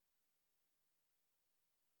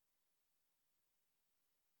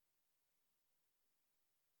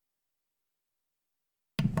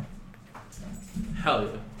Hell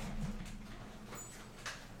yeah.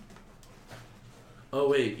 Oh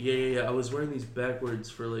wait, yeah. I was wearing these backwards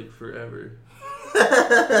for like forever.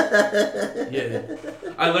 Yeah,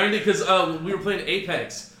 I learned it because we were playing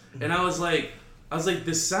Apex, and I was like,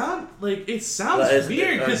 the sound, like it sounds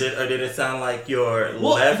weird. Or did it sound like your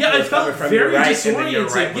well, left? Yeah, I was felt coming from very your right, disoriented. And then your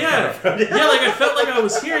right was Yeah, coming from yeah, like I felt like I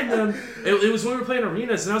was hearing them. It was when we were playing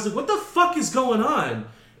arenas, and I was like, what the fuck is going on?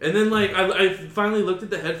 And then like I finally looked at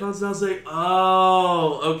the headphones, and I was like,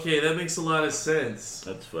 oh, okay, that makes a lot of sense.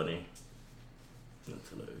 That's funny. That's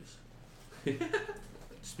hilarious.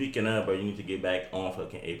 Speaking of, bro, you need to get back on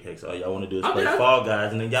fucking Apex. All y'all want to do is play Fall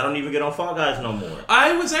Guys, and then y'all don't even get on Fall Guys no more.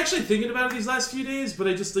 I was actually thinking about it these last few days, but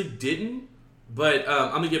I just like didn't. But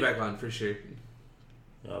I'm gonna get back on for sure.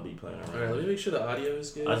 Y'all be playing around. All right, let me make sure the audio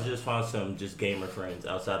is good. I just found some just gamer friends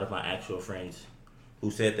outside of my actual friends who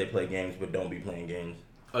said they play games but don't be playing games.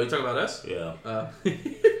 Oh, you talking about us? Yeah.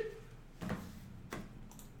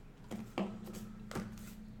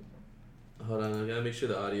 Hold on, I gotta make sure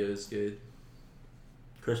the audio is good.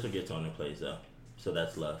 Crystal gets on and plays though, so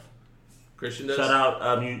that's love. Christian does. Shout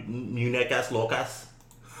out Munecas Locas.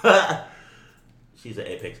 She's an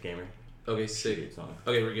Apex gamer. Okay, sick. She gets on.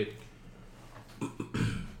 Okay, we're good.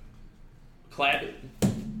 Clap it.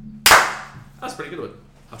 That's a pretty good one.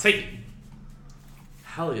 I'll take it.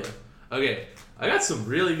 Hell yeah. Okay, I got some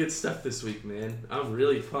really good stuff this week, man. I'm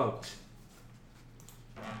really pumped.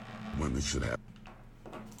 Women should have.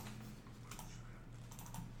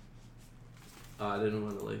 I didn't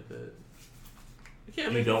want to like that. I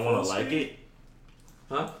can't. You don't want to like it?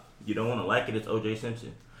 Huh? You don't want to like it? It's O.J.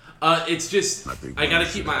 Simpson. It's just I gotta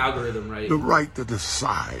keep my algorithm right. The right to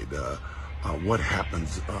decide what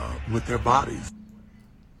happens with their bodies.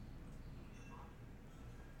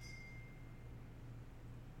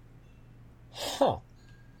 Huh.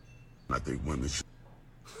 I think women should.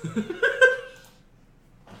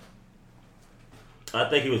 I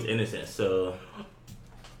think he was innocent, so.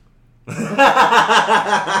 Oh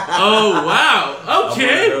wow!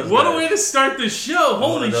 Okay, what a way to start the show!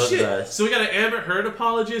 Holy shit! Guys. So we got an Amber Heard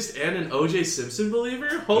apologist and an O.J. Simpson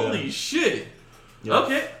believer. Holy shit! Yeah.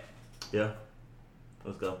 Okay. Yeah.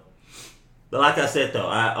 Let's go. But like I said, though,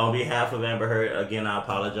 on behalf of Amber Heard, again, I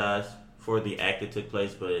apologize for the act that took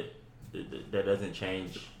place, but that doesn't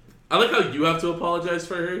change. I like how you have to apologize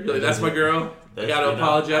for her. You're like, that's my girl. I gotta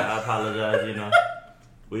apologize. I apologize.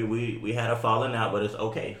 We had a falling out, but it's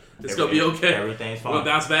okay. It's gonna be okay. Everything's fine. We'll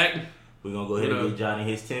bounce back. We're gonna go ahead and get Johnny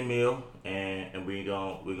his $10 million, and we're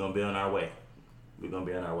gonna be on our way. We're gonna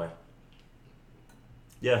be on our way.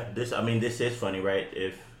 Yeah, this is funny, right?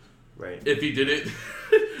 If he did it,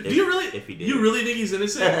 do you really? If he did, you really think he's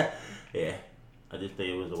innocent? Yeah, I just think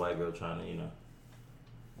it was a white girl trying to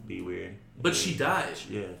be weird. But she died.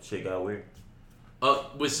 Yeah, shit got weird.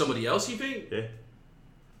 With somebody else, you think? Yeah.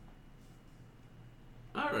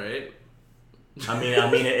 All right. I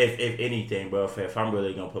mean, if anything, bro, if I'm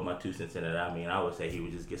really gonna put my 2 cents in it, I would say he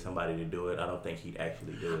would just get somebody to do it. I don't think he'd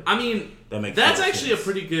actually do it. I mean, that's no actually sense. A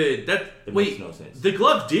pretty good. Makes no sense. The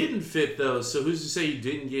glove didn't fit though, so who's to say you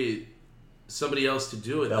didn't get somebody else to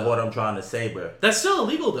do it? That's what I'm trying to say, bro. That's still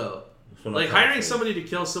illegal though. Like hiring somebody to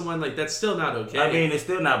kill someone, like that's still not okay. I mean, it's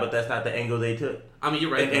still not, but that's not the angle they took. I mean,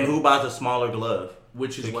 you're right. And who buys a smaller glove?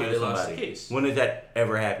 Which is why they lost the case. When has that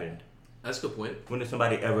ever happened? That's a good point. When has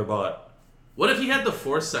somebody ever bought? What if he had the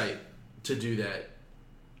foresight to do that?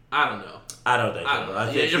 I don't know. I don't think so.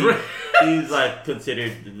 I think he's like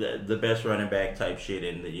considered the best running back type shit,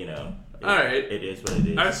 and all right, it is what it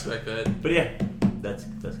is. I respect that. But yeah, that's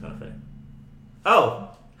kind of funny. Oh,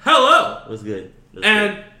 hello. What's good?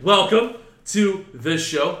 Welcome to the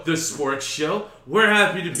show, the sports show. We're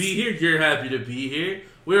happy to be here. You're happy to be here.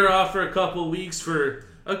 We're off for a couple weeks for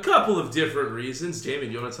a couple of different reasons. Damien,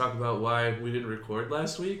 do you want to talk about why we didn't record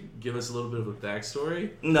last week? Give us a little bit of a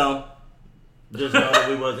backstory. No. Just know that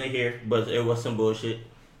we wasn't here, but it was some bullshit.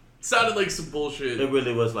 Sounded like some bullshit. It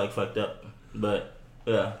really was like fucked up, but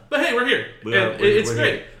yeah. But hey, we're here. It's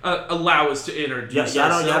great. Allow us to introduce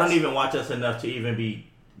ourselves. Y'all don't even watch us enough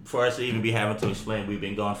for us to even be having to explain. We've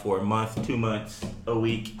been gone for a month, 2 months, a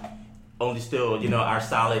week. Only still, our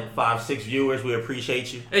solid 5-6 viewers. We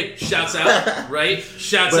appreciate you. Hey, shouts out, right?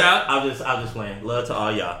 Shouts out. I'm just playing. Love to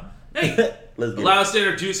all y'all. Hey, allow us to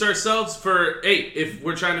introduce ourselves for, if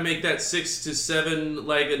we're trying to make that 6 to 7,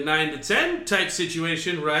 like a 9 to 10 type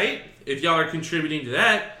situation, right? If y'all are contributing to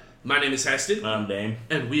that, my name is Heston. I'm Dame.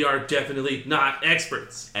 And we are definitely not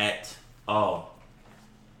experts. At all.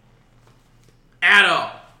 At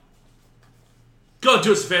all. Go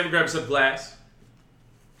do us a favor, grab some glass.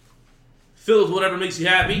 Fill it with whatever makes you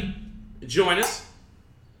happy. Join us.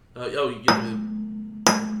 Here.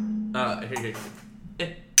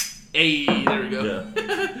 Hey, there we go.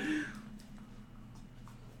 Yeah.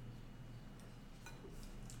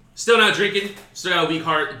 Still not drinking. Still got a weak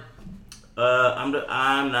heart. I'm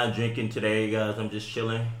not drinking today, guys. I'm just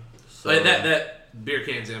chilling. So, That beer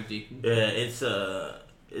can's empty. Yeah, it's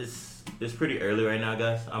pretty early right now,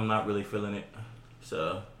 guys. I'm not really feeling it,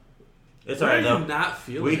 so it's alright though. When are you not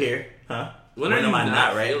feeling We it? here, huh? When are you am I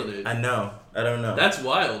not right? feeling it? I know. I don't know. That's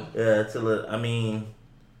wild. Yeah, it's a little. I mean,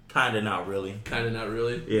 kind of not really. Kind of not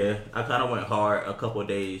really. Yeah, I kind of went hard a couple of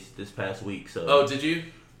days this past week. So. Oh, did you?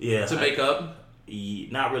 Yeah. To make up?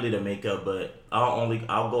 Not really to make up, but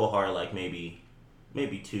I'll go hard like maybe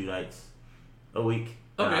 2 nights a week.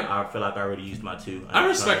 Okay. I feel like I already used my 2. I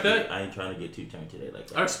respect that. I ain't trying to get too turned today like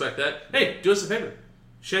that. I respect that. Hey, do us a favor.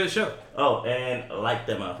 Share the show. Oh, and like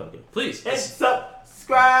that motherfucker. Please. And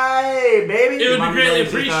subscribe, baby. It would be Mommy greatly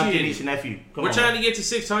knows it's not appreciated. niece and nephew. Come We're on, trying man. to get to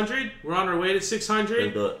 600. We're on our way to Let's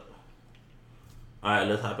 600. do it. All right,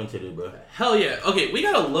 let's hop into this, bro. Hell yeah. Okay, we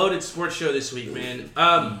got a loaded sports show this week, man.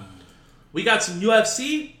 We got some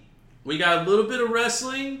UFC. We got a little bit of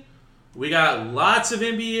wrestling. We got lots of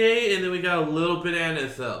NBA, and then we got a little bit of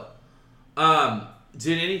NFL.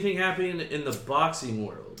 Did anything happen in the boxing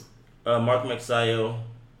world? Mark Magsayo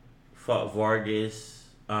fought Vargas.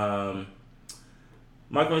 Mark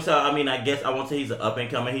Magsayo, I mean, I guess I won't say he's an up and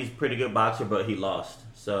coming. He's a pretty good boxer, but he lost.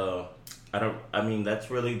 So that's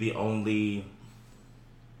really the only.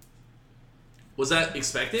 Was that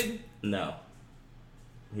expected? No.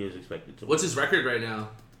 He was expected to. What's his record right now?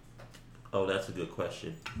 Oh, that's a good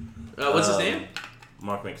question. What's his name?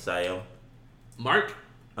 Mark Magsayo. Mark?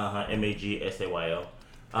 Magsayao.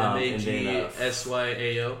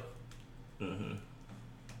 Magsyayo. Mm-hmm.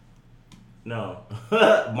 No.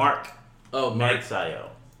 Mark. Oh, Mark. Magsayo.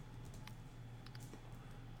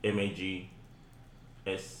 Mags.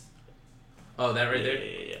 Oh, that right there?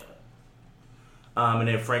 Yeah. And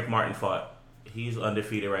then Frank Martin fought. He's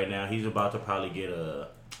undefeated right now. He's about to probably get a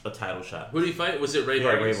title shot. Who did he fight? Was it Ray Yeah,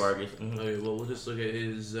 Vargas? Ray Vargas. Mm-hmm. Okay, well, we'll just look at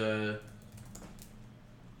his... I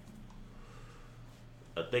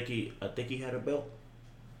think he had a belt.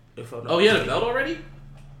 If I'm not Oh, he had a mistaken. belt already?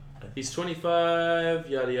 He's 25,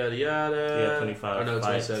 yada, yada, yada. Yeah, 25 Oh, no,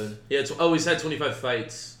 fights. 27. Yeah, he's had 25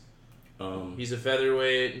 fights. He's a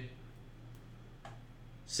featherweight.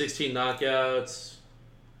 16 knockouts.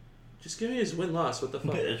 Just give me his win-loss. What the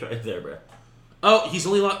fuck? It's right there, bro. Oh, he's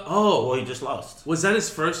only lost... Oh, Well, he just lost. was that his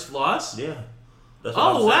first loss? Yeah. That's what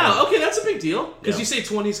Oh, I'm wow. saying. Okay, that's a big deal. Because Yeah. you say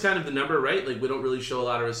 20 is kind of the number, right? Like, we don't really show a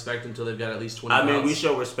lot of respect until they've got at least 20 I mean, bouts. we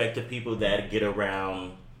show respect to people that get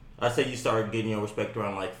around. I say you start getting your respect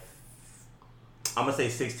around like, I'm gonna say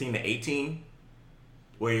 16 to 18,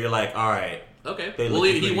 where you're like, all right, Okay. They Well,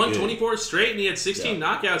 look he pretty won good. 24 straight, and he had 16 Yeah.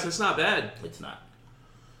 knockouts. That's not bad. it's not.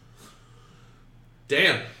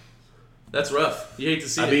 Damn. That's rough. You hate to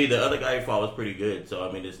see I it. mean, the other guy he fought was pretty good, so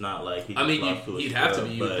I mean, it's not like he. I mean, lost to a he'd have to scrub,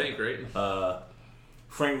 be, you would but, think, right?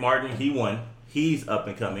 Frank Martin, he won. He's up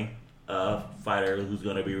and coming fighter who's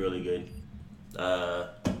gonna be really good.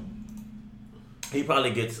 He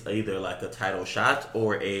probably gets either like a title shot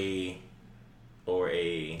or a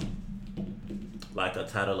like a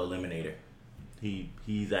title eliminator.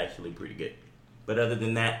 He's actually pretty good. But other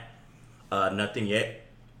than that, nothing yet.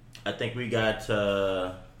 I think we got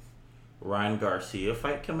Ryan Garcia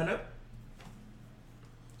fight coming up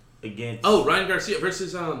against. Oh, Ryan Garcia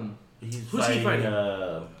versus He's who's he fighting?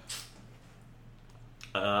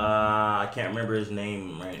 I can't remember his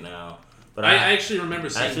name right now, but I actually remember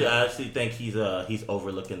seeing that. I actually think he's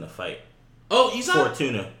overlooking the fight. Oh, Izat?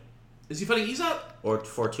 Fortuna Is he fighting Izat? or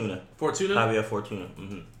Fortuna. Fortuna? Javier Fortuna.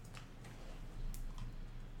 Mm-hmm.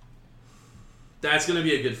 That's going to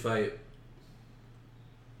be a good fight.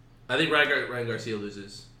 I think Ryan Garcia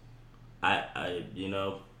loses. I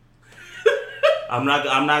I'm not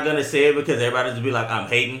gonna say it because everybody's gonna be like I'm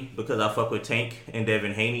hating because I fuck with Tank and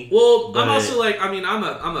Devin Haney. Well, But- I'm also like, I mean, I'm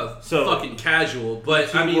a So- fucking casual,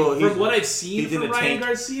 but I mean, Well, from what I've seen he's in from the Ryan Tank.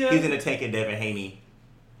 Garcia. He's in the Tank and Devin Haney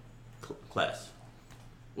class.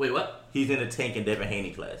 Wait, what? He's in the Tank and Devin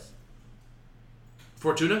Haney class.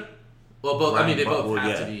 Fortuna? Well, both. I mean, they both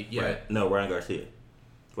have to yeah, be. Yeah. right. No, Ryan Garcia.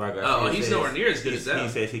 Oh, he's nowhere near as good as that. He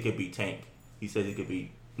says he could beat Tank. He says he could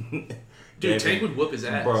beat. Dude, Tank would whoop his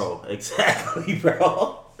ass. Bro, exactly,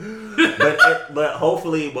 bro. but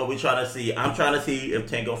hopefully, what we're trying to see, I'm trying to see if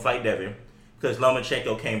Tank gonna fight Devin because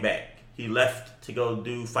Lomachenko came back. He left to go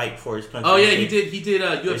fight for his country. Oh yeah, he did. He did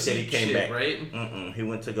They UFC said he came shit, back. right? He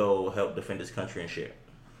went to go help defend his country and shit.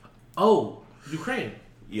 Oh, Ukraine.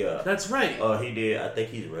 Yeah. That's right. He did. I think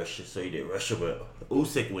he's Russia, so he did Russia, but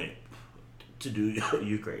Usyk went to do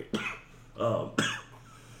Ukraine.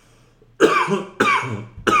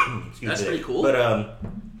 That's pretty cool. But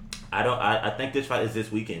I think this fight is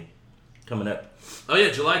this weekend coming up. Oh yeah,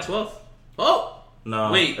 July 12th. Oh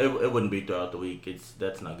No, wait. it wouldn't be throughout the week.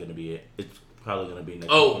 That's not gonna be it. It's probably gonna be next.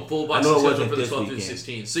 Oh, weekend. full I boxing know it schedule wasn't for the this 12th through weekend.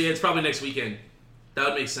 16th. So yeah, it's probably next weekend. That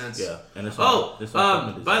would make sense. Yeah, and it's Oh, it's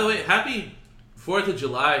on by the way, happy 4th of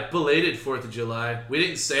July, belated 4th of July. We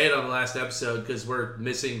didn't say it on the last episode because we're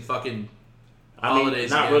missing fucking holidays.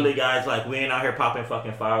 Not again. really, guys. Like, we ain't out here popping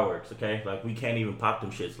fucking fireworks, okay? Like, we can't even pop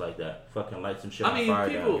them shits like that. Fucking light some shit on fire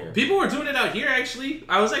down here. people were doing it out here. Actually,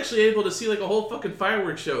 I was actually able to see like a whole fucking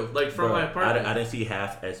fireworks show, like from my apartment. I didn't see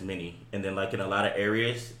half as many, and then like in a lot of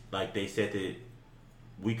areas, like they said that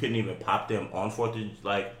we couldn't even pop them on 4th of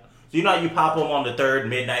like. So you know how you pop them on the 3rd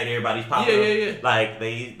midnight, everybody's popping them? Yeah. Like,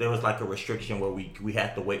 there was like a restriction where we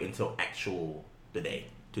had to wait until the day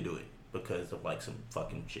to do it because of like some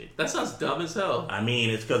fucking shit. That sounds dumb as hell. I mean,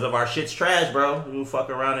 it's because of our shit's trash, bro. We fuck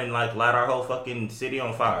around and like light our whole fucking city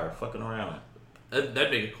on fire, fucking around. That'd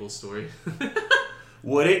make a cool story.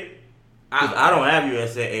 Would it? Because I don't have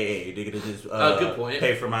USAA, nigga, to just good point.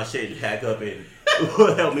 pay for my shit and pack up and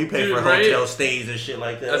help me pay Dude, for right? hotel stays and shit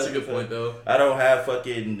like that. That's a good point, though. I don't have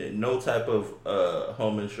fucking no type of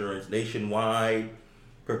home insurance nationwide.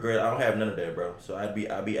 I don't have none of that, bro. So I'd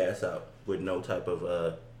be ass out with no type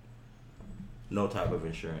of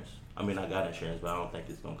insurance. I mean, I got insurance, but I don't think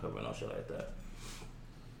it's gonna cover no shit like that.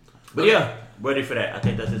 But yeah, ready for that. I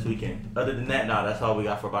think that's this weekend. Other than that, nah, that's all we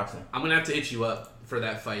got for boxing. I'm gonna have to hit you up for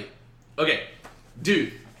that fight. Okay,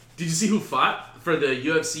 dude, did you see who fought for the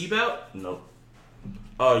UFC bout? Nope.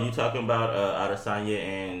 Oh, you talking about Adesanya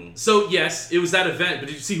and... So yes, it was that event, but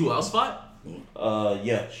did you see who else fought?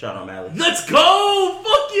 Yeah, Sean O'Malley. Let's go!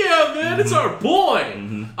 Fuck yeah, man! It's our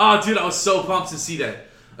boy. Oh, dude, I was so pumped to see that.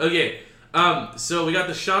 Okay, so we got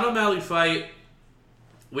the Sean O'Malley fight.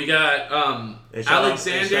 We got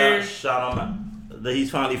Alexander.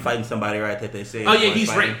 He's finally fighting somebody, right? That they say. Oh yeah,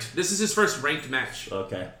 he's ranked. This is his first ranked match.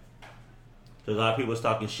 Okay. Because a lot of people was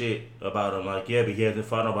talking shit about him, like, yeah, but he hasn't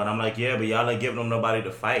fought nobody. I'm like, yeah, but y'all ain't giving him nobody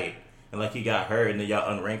to fight, and like he got hurt, and then y'all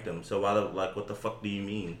unranked him. So why, like, what the fuck do you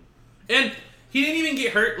mean? And he didn't even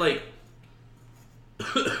get hurt. Like,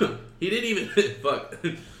 he didn't even fuck.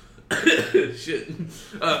 Shit.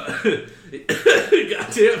 God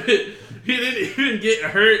damn it. He didn't even get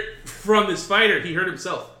hurt from his fighter. He hurt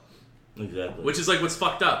himself. Exactly. Which is like what's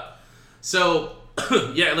fucked up. So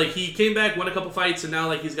yeah, like he came back, won a couple fights, and now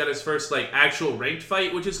like he's got his first like actual ranked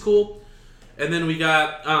fight, which is cool. And then we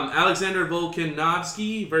got Alexander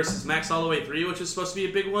Volkanovski versus Max Holloway 3, which is supposed to be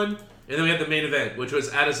a big one. And then we had the main event, which was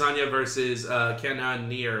Adesanya versus Kenan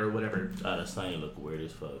Neer or whatever. Adesanya look weird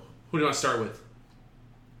as fuck. Who do you want to start with?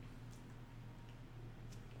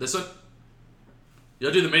 This one?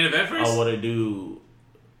 You'll do the main event first? I want to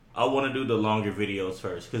do the longer videos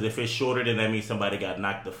first, because if it's shorter, then that means somebody got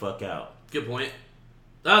knocked the fuck out. Good point.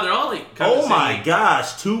 Oh, they're all like... Oh my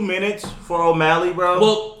gosh, 2 minutes for O'Malley, bro?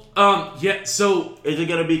 Well, yeah, so... Is it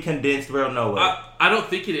going to be condensed, bro? No way. I don't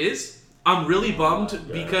think it is. I'm really bummed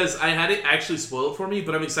because I had it actually spoiled for me,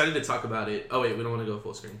 but I'm excited to talk about it. Oh, wait, we don't want to go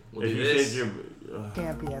full screen. We'll do this.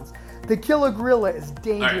 Champions. The killer gorilla is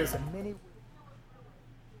dangerous in many...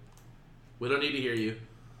 We don't need to hear you.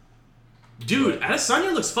 Dude,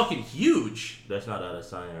 Adesanya looks fucking huge. That's not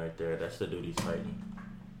Adesanya right there. That's the dude he's fighting.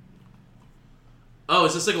 Oh,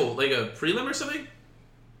 is this like a prelim or something?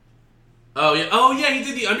 Oh yeah, he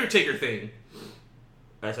did the Undertaker thing.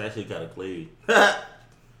 That's actually kind of clean.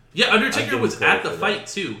 Yeah, Undertaker was at the fight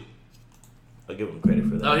too. I'll give him credit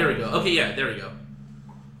for that. Oh, here we go. Okay, yeah, there we go.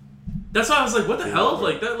 That's why I was like, what the hell?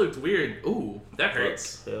 Like, that looked weird. Ooh, that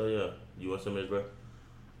hurts. Hell yeah. You want some of this, bro?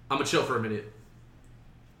 I'm gonna chill for a minute.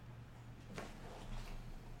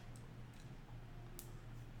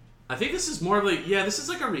 I think this is more of like, yeah, this is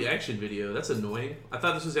like a reaction video. That's annoying. I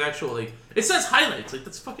thought this was actual, like, it says highlights. Like,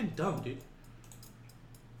 that's fucking dumb, dude.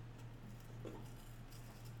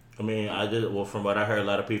 I mean, from what I heard, a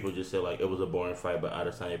lot of people just said, like, it was a boring fight, but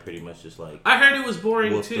Adesanya pretty much just, like... I heard it was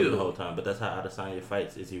boring, whooped him too. The whole time, but that's how Adesanya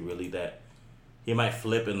fights. Is he really that... He might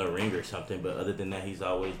flip in the ring or something, but other than that, he's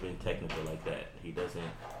always been technical like that. He doesn't...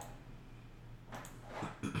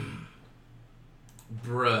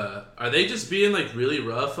 Bruh. Are they just being, like, really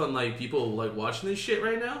rough on, like, people, like, watching this shit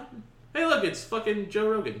right now? Hey, look, it's fucking Joe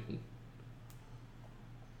Rogan.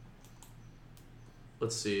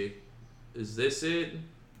 Let's see. Is this it?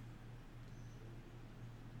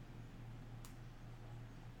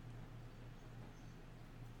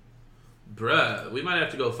 Bruh, we might have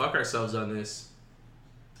to go fuck ourselves on this.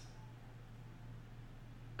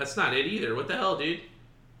 That's not it either. What the hell, dude?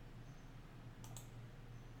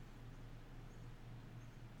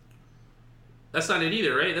 That's not it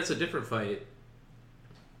either, right? That's a different fight.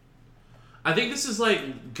 I think this is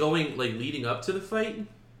like going like leading up to the fight.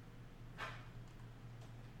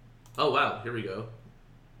 Oh wow, here we go.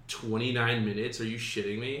 29 minutes? Are you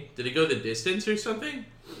shitting me? Did it go the distance or something?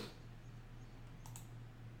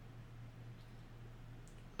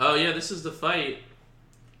 Oh yeah, this is the fight.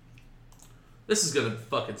 This is gonna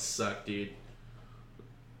fucking suck, dude.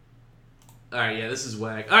 Alright, yeah, this is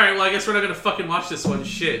whack. Alright, well I guess we're not gonna fucking watch this one.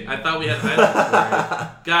 Shit. I thought we had highlights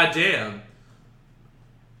for it. God damn.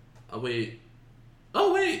 Oh wait.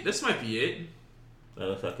 Oh wait, this might be it. That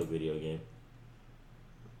looks like a video game.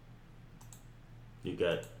 You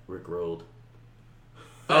got Rickrolled.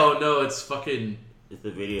 Oh no, it's fucking... It's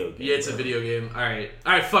a video game. Yeah, it's a video game. Alright.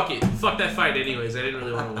 Alright, fuck it. Fuck that fight anyways. I didn't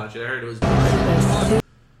really want to watch it. I heard it was bad.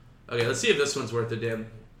 Okay, let's see if this one's worth a damn.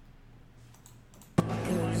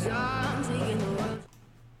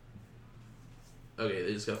 Okay,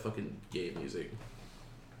 they just got fucking game music.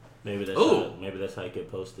 Maybe that's how you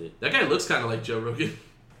get posted. That guy looks kind of like Joe Rogan.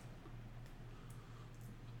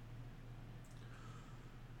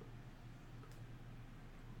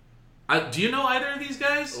 Do you know either of these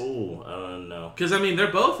guys? Oh, I don't know. Because, I mean,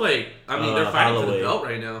 they're both like... I mean, they're fighting Holloway. for the belt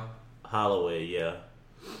right now. Holloway, yeah.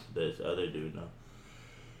 This other dude, no.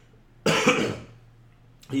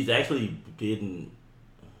 He's actually getting...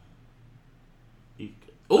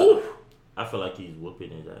 Oh! I feel like he's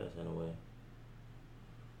whooping his ass in a way.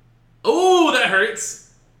 Oh, that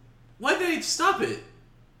hurts. Why'd they stop it?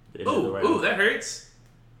 Oh, Oh, that hurts.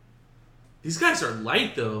 These guys are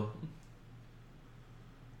light, though.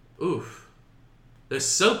 Oof. They're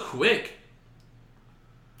so quick.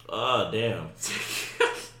 Oh, damn.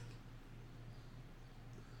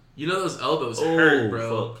 You know those elbows hurt,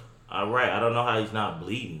 bro. Fuck. Alright, I don't know how he's not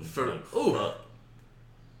bleeding. Fuck.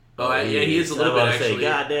 Oh, yeah, he is a little bit, actually.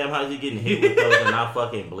 God damn, how's he getting hit with those and not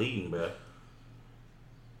fucking bleeding, bro?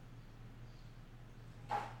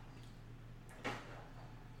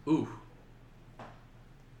 Ooh.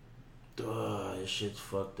 This shit's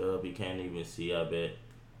fucked up. You can't even see, I bet.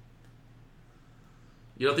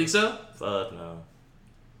 You don't think so? Fuck no.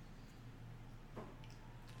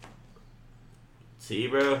 See,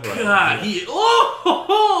 bro? Like, God, he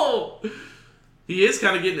is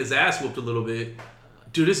kind of getting his ass whooped a little bit.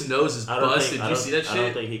 Dude, his nose is busted. Did you see that shit? I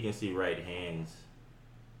don't think he can see right hands.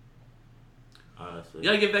 Honestly. You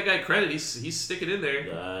gotta give that guy credit. He's sticking in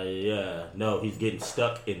there. Yeah. No, he's getting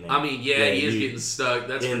stuck in there. I mean, yeah, he is getting stuck.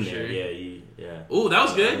 That's for sure. Yeah. Ooh, that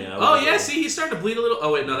was good. I mean, see, he's starting to bleed a little.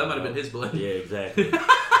 Oh, wait, no, that might have been his blood. Yeah, exactly.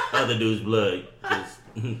 Other dude's blood. Just,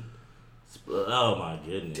 oh, my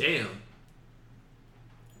goodness. Damn.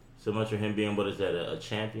 So much for him being, what is that, a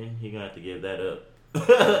champion? He's going to have to give that up.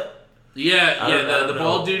 The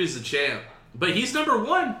bald dude is the champ. But he's number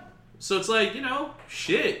 1. So it's like,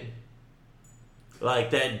 shit.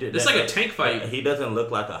 Like that. It's like a tank fight. He doesn't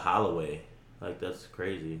look like a Holloway. Like, that's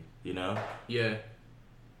crazy, Yeah.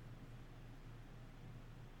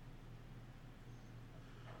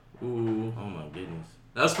 Ooh. Oh my goodness.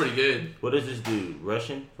 That was pretty good. What does this do?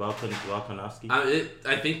 Russian? Volkanovski?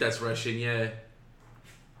 I think that's Russian, yeah.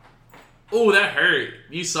 Oh, that hurt.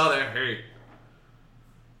 You saw that hurt.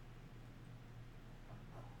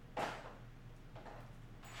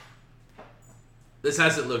 This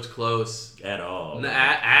hasn't looked close. At all.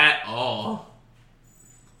 At all.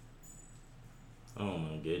 Oh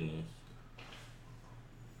my goodness.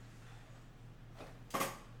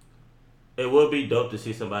 It would be dope to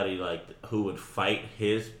see somebody like who would fight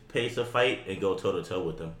his pace of fight and go toe to toe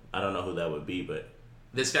with him. I don't know who that would be, but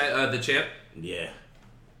this guy, the champ. Yeah,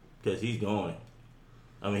 because he's going.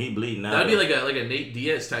 I mean, he bleeding out. That'd be like a Nate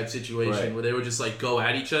Diaz type situation, right, where they would just like go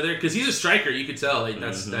at each other because he's a striker. You could tell like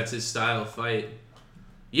that's his style of fight.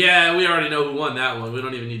 Yeah, we already know who won that one. We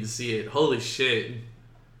don't even need to see it. Holy shit.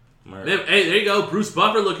 Hey, there you go. Bruce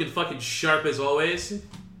Buffer looking fucking sharp as always.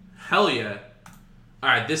 Hell yeah.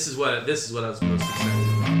 Alright, this is what I was most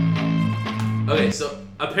excited about. Okay, so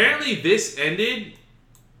apparently this ended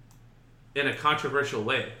in a controversial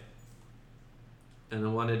way. And I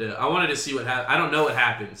wanted to see what happened. I don't know what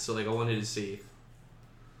happened, so like I wanted to see.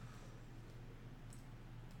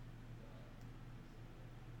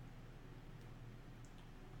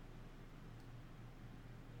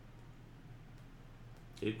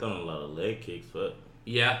 He's throwing a lot of leg kicks, but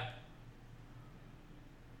yeah.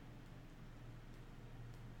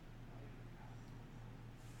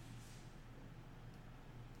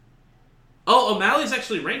 Oh, O'Malley's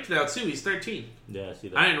actually ranked now too. He's 13. Yeah, I see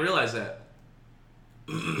that. I didn't realize that.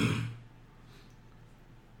 A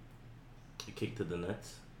kick to the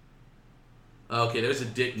nuts. Okay, there's a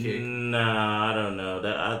dick kick. Nah, I don't know.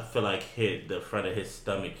 That I feel like hit the front of his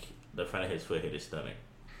stomach. The front of his foot hit his stomach.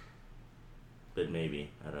 But maybe,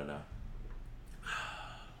 I don't know.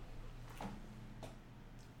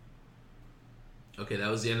 Okay, that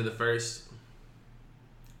was the end of the first.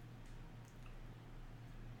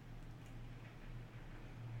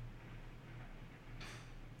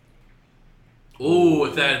 Ooh,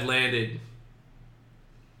 if that had landed.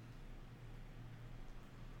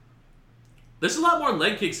 There's a lot more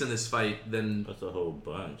leg kicks in this fight than That's a whole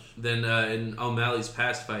bunch. in O'Malley's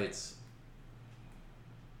past fights.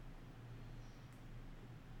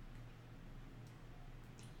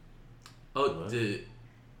 Oh, dude.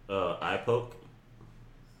 Eye poke.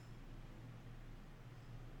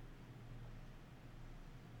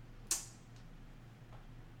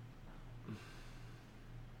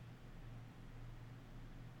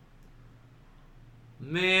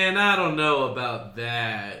 Man, I don't know about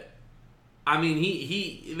that. I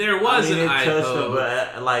mean, there was I mean, an it eye touched poke. him,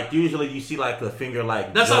 but like usually you see like the finger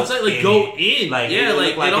like. That's what I'm saying. Like in go it. in. Like Yeah, it like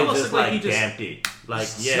looked like it almost just looked like he like just damped it. Like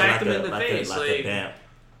yeah, smacked like him in the face, like like- a damp.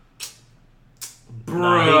 Bruh.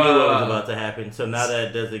 Nah, he knew what was about to happen. So now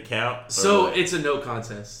that doesn't count. or So what? it's a no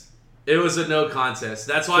contest. It was a no contest.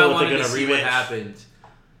 That's why So I they're wanted to gonna see what rematch? happened.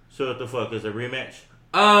 So what the fuck is a rematch?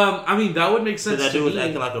 I mean that would make So sense that to dude was me.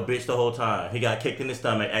 acting like a bitch the whole time. He got kicked in the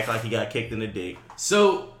stomach, act like he got kicked in the dick.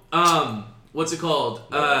 So, what's it called?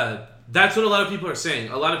 That's what a lot of people are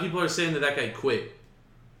saying. A lot of people are saying that guy quit.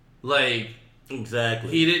 Like,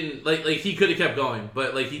 Exactly. he didn't, like he could have kept going,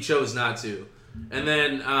 but, like, he chose not to. And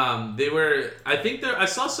then, I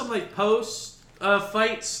saw some, like,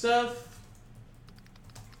 post-fight stuff.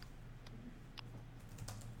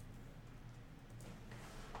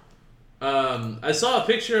 I saw a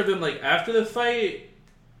picture of him, like, after the fight.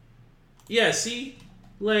 Yeah, see?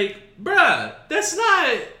 Like, bruh, that's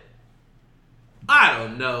not... I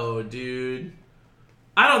don't know, dude.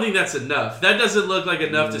 I don't think that's enough. That doesn't look like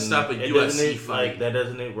enough to stop a It UFC doesn't fight. like that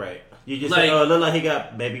doesn't it right. You just Like- say, oh, it looked like he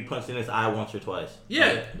got maybe punched in his eye once or twice. Yeah.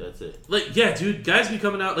 Like, that's it. Like, yeah, dude, guys be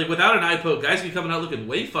coming out, like, without an eye poke, guys be coming out looking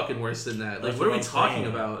way fucking worse than that. Like, That's what are what we I'm talking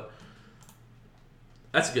saying. about?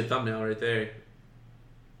 That's a good thumbnail right there.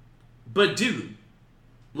 But, dude,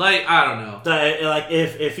 like, I don't know. So, like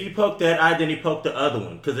if he poked that eye, then he poked the other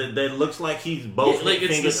one because it looks like he's both Yeah, like,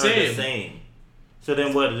 it's fingers the are the same. same. So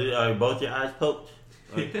then what? Are both your eyes poked?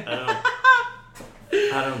 Like, I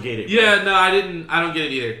don't get it. bro. Yeah, no, I don't get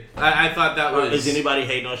it either. I thought that was... Is anybody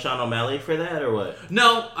hating on Sean O'Malley for that or what?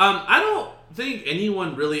 No, I don't think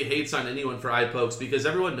anyone really hates on anyone for eye pokes because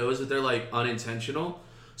everyone knows that they're, like, unintentional.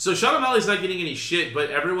 So Sean O'Malley's not getting any shit,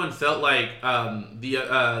 but everyone felt like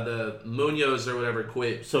the Munoz or whatever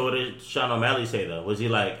quit. So what did Sean O'Malley say though? Was he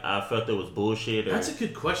like, I felt it was bullshit? Or That's a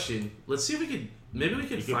good question. Let's see if we could... Maybe we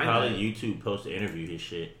could you could find probably that. YouTube post the interview his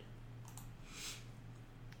shit.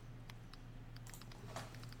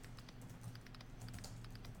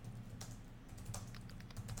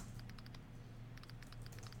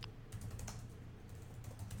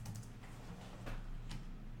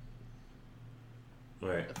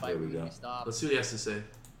 Right, The there fight we wouldn't go. be stopped. Let's see what he has to say.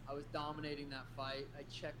 I was dominating that fight. I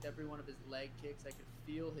checked every one of his leg kicks. I could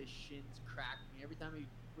feel his shins cracking. Every time he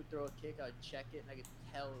would throw a kick, I would check it, and I could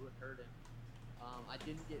tell it would hurt him. I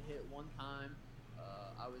didn't get hit one time.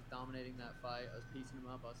 I was dominating that fight. I was piecing him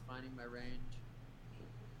up. I was finding my range.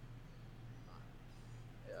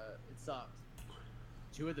 It sucks.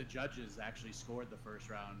 Two of the judges actually scored the first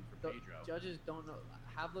round for The Pedro. judges don't know.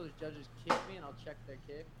 Have those judges kick me, and I'll check their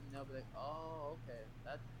kick, and they'll be like, "Oh, okay,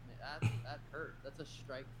 that hurt. That's a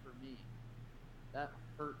strike for me. That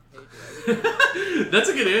hurt Pedro." That's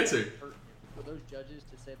a good answer. Hurt him. For those judges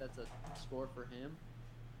to say that's a score for him,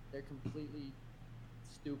 they're completely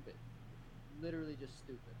stupid. Literally just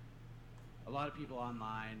stupid. A lot of people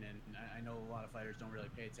online, and I know a lot of fighters don't really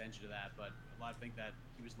pay attention to that, but a lot think that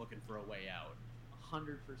he was looking for a way out.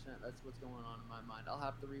 100%. That's what's going on in my mind. I'll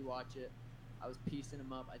have to rewatch it. I was piecing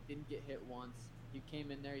him up. I didn't get hit once. He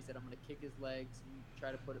came in there. He said, "I'm gonna kick his legs and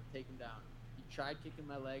try to take him down." He tried kicking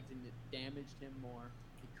my legs, and it damaged him more.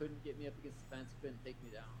 He couldn't get me up against the fence. Couldn't take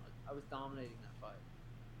me down. I was dominating that fight.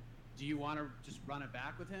 Do you want to just run it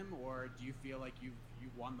back with him, or do you feel like you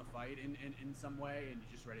won the fight in some way and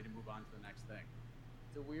you're just ready to move on to the next thing?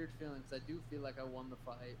 It's a weird feeling because I do feel like I won the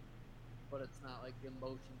fight, but it's not like the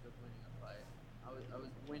emotions of winning a fight. I was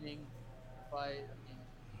winning the fight. I mean,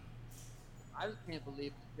 I just can't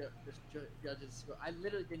believe the judges score. I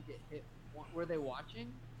literally didn't get hit. Were they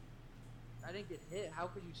watching? I didn't get hit. How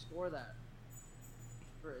could you score that?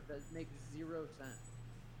 That makes 0 sense.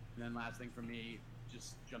 And then last thing for me,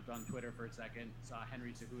 just jumped on Twitter for a second, saw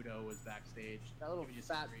Henry Cejudo was backstage. That little Give me just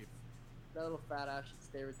fat, brief. that little fat ass should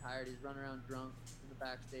stay retired. He's running around drunk in the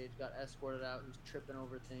backstage. Got escorted out. He's tripping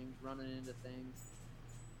over things, running into things.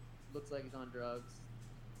 Looks like he's on drugs.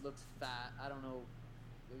 Looks fat. I don't know.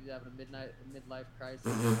 He's having a midlife crisis.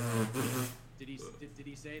 Did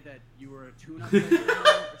he say that you were a tune-up player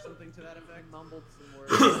or something to that effect? He mumbled some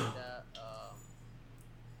words like that.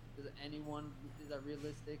 Is that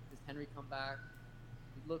realistic? Does Henry come back?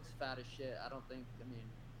 He looks fat as shit. I don't think. I mean,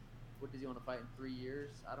 what does he want to fight in 3 years?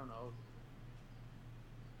 I don't know.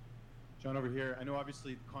 John, over here, I know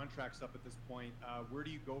obviously the contract's up at this point. Where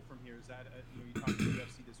do you go from here? Is that, you talked to the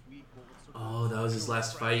UFC this week? Oh, that was his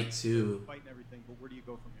last fight, too. Fight and everything, but where do you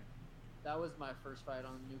go from here? That was my first fight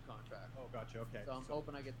on the new contract. Oh, gotcha, okay. So I'm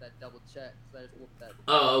hoping I get that double check, because I just whooped that.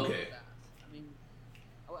 Oh, okay. Ass. I mean,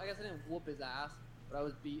 I guess I didn't whoop his ass, but I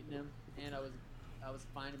was beating him, and I was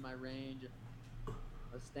finding my range. I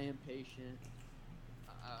was staying patient.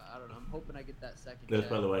 I don't know. I'm hoping I get that second. That's check.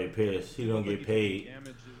 probably why he pissed. He don't get paid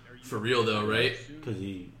For real though, right? because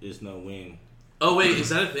it's no win. Oh wait, is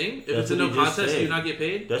that a thing? If That's it's a what no he just contest, said. you not get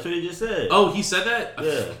paid? That's what he just said. Oh, he said that?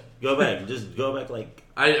 Yeah. Go back. Just go back like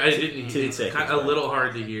I didn't. 10 It's seconds, kind of a right? little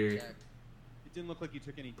hard to hear. Check. It didn't look like you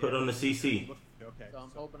took any Put on the damage. CC. Okay. So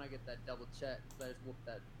I'm hoping I get that double check, because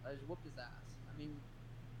I just whooped his ass. I mean,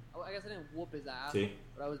 I guess I didn't whoop his ass, See?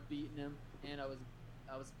 but I was beating him, and I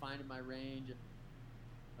was finding my range, and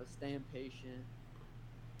I was staying patient.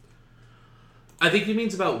 I think he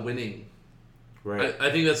means about winning. Right. I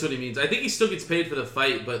think that's what he means. I think he still gets paid for the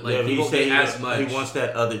fight, but like Yeah, he he won't said get as much. He wants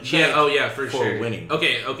that other check. Yeah. Oh yeah, for for sure. winning.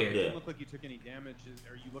 Okay. It Okay. Yeah. didn't look like you took any damage.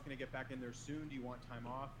 Are you looking to get back in there soon? Do you want time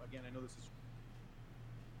off? Again, I know this is...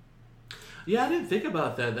 Yeah, I didn't think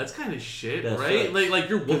about that. That's kind of shit, That's right? right. Like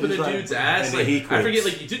you're whooping a he's like- dude's ass. and Like then he I quits. forget,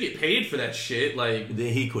 like you do get paid for that shit. Like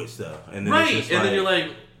Then he quits though, and then right, it's just and then you're like,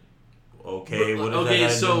 okay, what does okay, that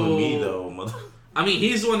got to do with me so- though, mother? I mean,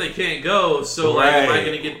 he's the one that can't go. So like, am I Right.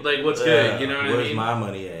 gonna get like what's good? You know what I Where's mean? my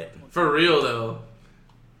money at? For real though.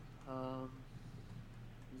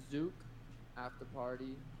 Zook, after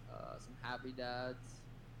party, some happy dads.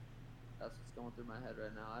 That's what's going through my head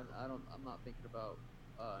right now. I'm not thinking about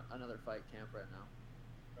another fight camp right now.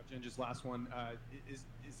 Gotcha. And just last one, is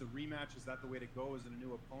the rematch, is that the way to go? Is it a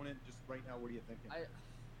new opponent? Just right now, what are you thinking?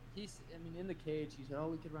 In the cage, he said, "Oh,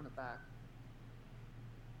 we could run it back."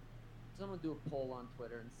 Someone do a poll on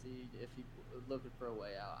Twitter and see if he looking for a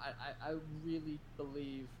way out. I really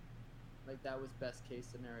believe like that was best case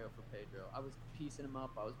scenario for Pedro. I was piecing him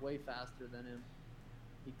up. I was way faster than him.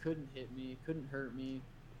 He couldn't hit me. Couldn't hurt me.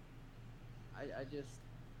 I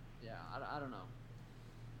don't know.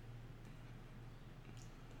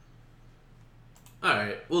 All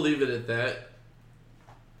right, we'll leave it at that.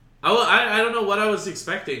 I don't know what I was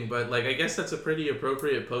expecting, but like I guess that's a pretty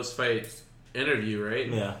appropriate post-fight interview, right?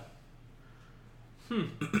 Yeah.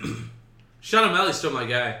 Sean O'Malley's still my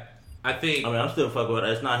guy. I think I mean, I'm still fucking with it.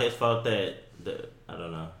 It's not his fault that I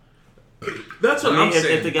don't know. that's what I mean, I'm if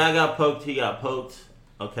saying. the guy got poked, he got poked.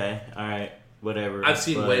 Okay, all right, whatever. I've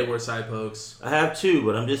seen But way worse eye pokes. I have too,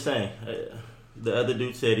 but I'm just saying. The other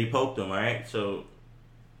dude said he poked him. All right, so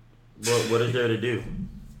what is there to do?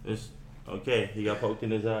 It's okay. He got poked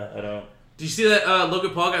in his eye. I don't. Did you see that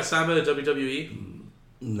Logan Paul got signed by the WWE?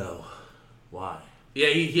 No. Why? Yeah,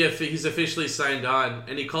 he's officially signed on,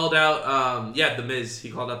 and he called out The Miz. He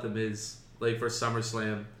called out The Miz like for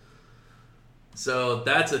SummerSlam. So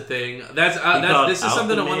that's a thing. This is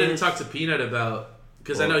something I wanted to talk to Peanut about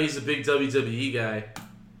because I know he's a big WWE guy.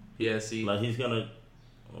 Yeah, see, Like he's gonna.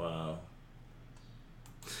 Wow.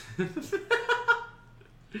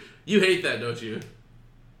 you hate that, don't you?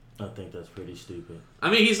 I think that's pretty stupid.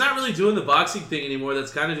 I mean, he's not really doing the boxing thing anymore.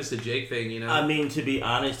 That's kind of just a Jake thing, you know? I mean, to be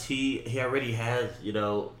honest, he already has,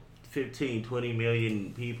 15, 20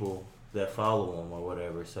 million people that follow him or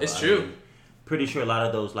whatever. So It's true. mean, pretty sure a lot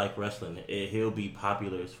of those like wrestling. He'll be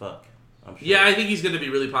popular as fuck. I'm sure. Yeah, I think he's going to be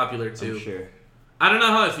really popular, too. I'm sure. I don't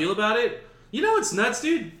know how I feel about it. You know what's nuts,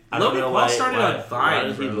 dude? I don't Logan know Paul why started why on Vine,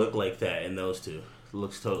 does he bro. look like that in those two?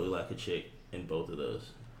 Looks totally like a chick in both of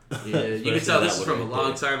those. Yeah, you can Especially tell this that is one from a right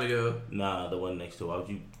long there. time ago. Nah, the one next to why would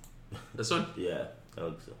you? This one? Yeah,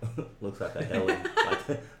 that looks like a Helen,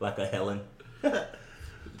 like a Helen.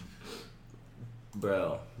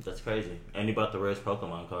 Bro, that's crazy. And he bought the rarest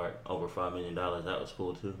Pokemon card, over $5 million. That was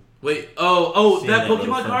cool too. Wait, oh, Seeing that that little Pokemon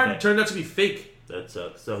fun card fact. turned out to be fake. That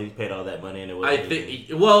sucks. So he paid all that money and it I wasn't. think.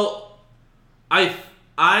 Well,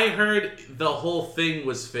 I heard the whole thing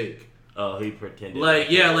was fake. Oh, he pretended. Like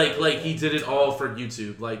he did it all for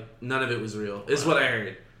YouTube. Like none of it was real. Is what I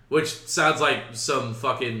heard. Which sounds like some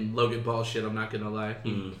fucking Logan Paul shit. I'm not gonna lie.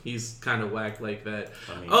 He's kind of whack like that.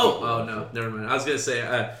 I mean, Oh people no, also- never mind. I was gonna say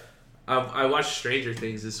I watched Stranger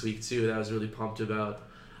Things this week too. That I was really pumped about.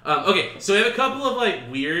 Okay, so we have a couple of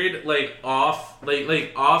like weird, like off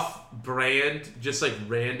brand, just like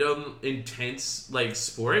random, intense like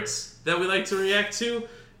sports that we like to react to,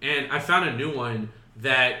 and I found a new one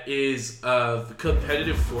that is of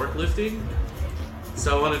competitive forklifting.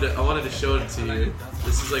 So I wanted to show it to you.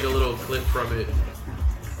 This is like a little clip from it.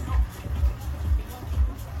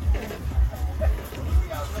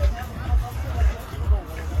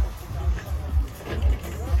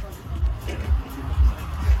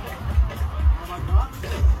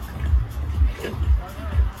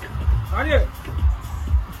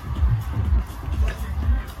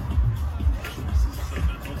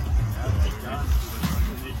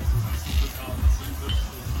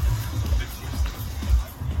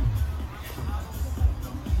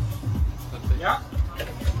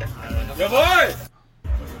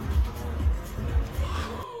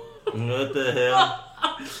 What the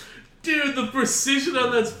hell? Dude, the precision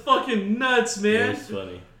on that's fucking nuts, man. That's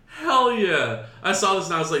funny. Hell yeah. I saw this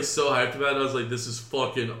and I was like so hyped about it. I was like, this is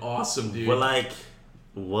fucking awesome, dude. But like,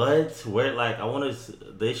 what? Where? Like, I want to.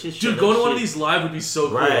 They should show. Dude, going to one of these live would be so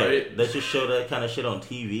cool, right? They should show that kind of shit on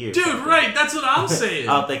TV. Or Dude, something. right? That's what I'm saying.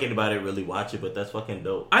 I don't think anybody really watch it, but that's fucking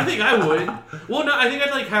dope. I think I would. Well, no, I think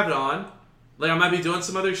I'd like have it on. Like, I might be doing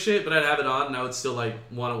some other shit, but I'd have it on and I would still like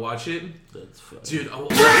want to watch it. That's funny. Dude,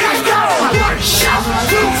 look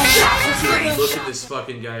at this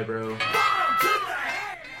fucking guy, bro.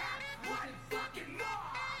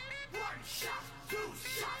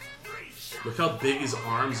 Look how big his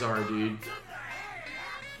arms are, dude.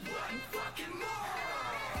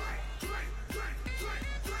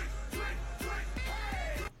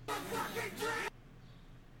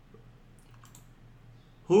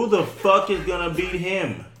 Who the fuck is gonna beat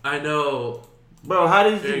him? I know. Bro, how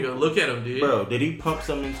did There you go. Look at him, dude. Bro, did he pump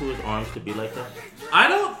something into his arms to be like that? I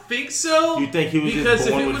don't think so. You think he was because just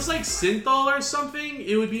if born it with... was like synthol or something,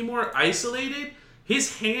 it would be more isolated.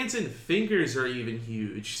 His hands and fingers are even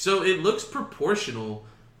huge, so it looks proportional.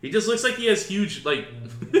 He just looks like he has huge, like,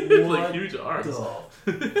 like huge arms.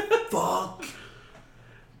 Fuck,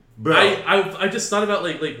 bro. I just thought about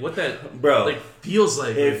like what that bro like feels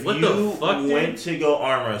like. If What you the fuck, went dude? to go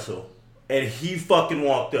arm wrestle and he fucking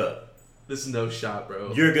walked up, This is no shot,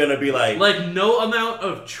 bro. you're gonna be like no amount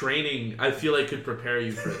of training I feel like could prepare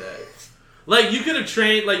you for that. Like, you could have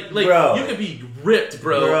trained, like Bro. you could be ripped,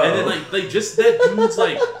 bro. And then, like just that dude's,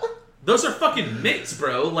 like, those are fucking mitts,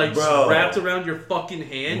 bro. Like, just Bro. wrapped around your fucking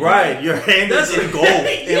hand. right. Your hand is in gold.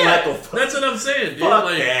 In like a that's what I'm saying, dude. fuck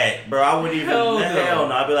Like, that, bro. I wouldn't even. hell Hell no.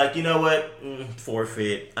 no. I'd be like, you know what?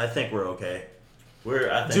 Forfeit. I think we're okay. I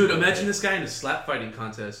think dude, we're imagine okay. this guy in a slap fighting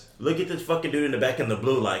contest. Look at this fucking dude in the back in the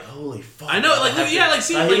blue, like, holy fuck. I know, like, I yeah, like,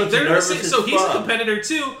 see, he like, looks they're nervous saying, as so he's a fuck. competitor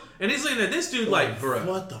too, and he's looking at this dude like, bro,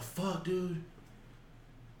 What the fuck, dude?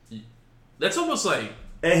 that's almost like.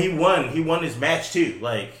 And he won. He won his match too.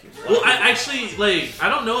 Like, Well, I actually, like, I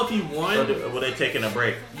don't know if he won. or were they taking a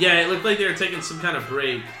break? Yeah, it looked like they were taking some kind of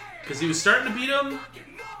break because he was starting to beat him.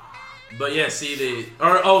 But yeah, see,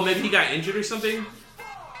 maybe he got injured or something.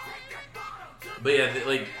 But yeah,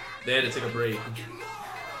 they had to take a break.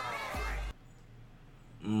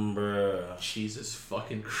 Bruh. Jesus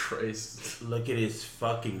fucking Christ. Look at his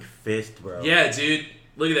fucking fist, bro. Yeah, dude,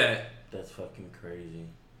 look at that. That's fucking crazy.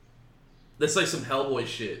 That's like some Hellboy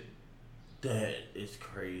shit. That is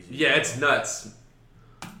crazy. Yeah, it's nuts.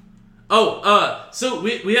 Oh, so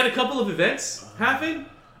we had a couple of events happen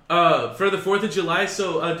for the 4th of July.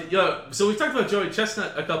 So so we've talked about Joey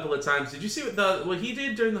Chestnut a couple of times. Did you see what he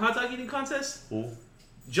did during the hot dog eating contest? Who?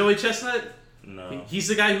 Joey Chestnut? No. He's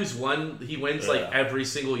the guy who's won. He wins like every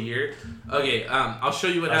single year. Okay, I'll show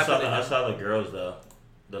you what happened. I saw the girls though,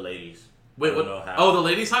 the ladies. Wait, I what? don't know how. Oh, the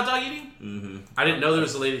ladies hot dog eating? Mm-hmm. I didn't know there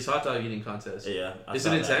was a ladies hot dog eating contest. Yeah. Is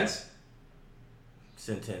it intense? It's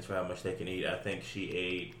intense for how much they can eat. I think she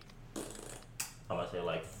ate, I'm gonna say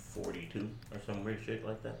like 42 or some weird shit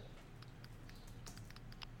like that.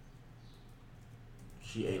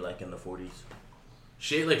 She ate like in the 40s.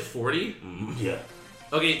 She ate like 40? Yeah.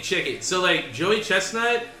 Okay, check it. So like Joey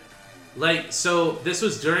Chestnut, like so this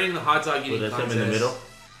was during the hot dog eating So that's contest. him in the middle?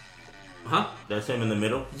 Huh? That's him in the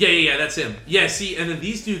middle? Yeah, that's him. Yeah, see, and then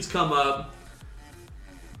these dudes come up.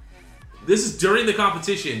 This is during the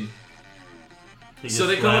competition. He So just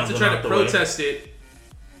they come up slams to him try out to the way. protest it.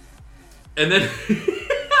 And then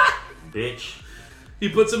Bitch. he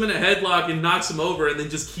puts him in a headlock and knocks him over and then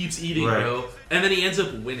just keeps eating, Right. bro. And then he ends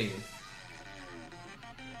up winning.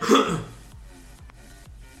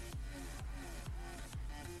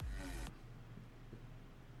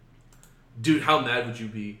 Dude, how mad would you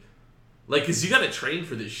be? Like, cause you gotta train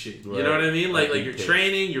for this shit. You Right. know what I mean? Like Like, you're you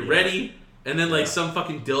training, you're yeah. ready, and then like Yeah. some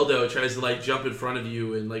fucking dildo tries to like jump in front of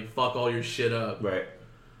you and like fuck all your shit up. Right.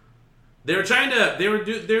 They were trying to. They were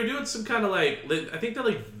doing some kind of like. I think they're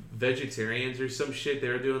like vegetarians or some shit. They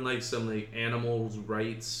were doing like some like animals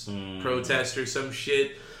rights protest or some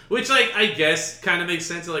shit, which like I guess kind of makes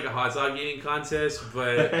sense at like a hot dog eating contest,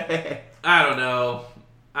 but I don't know.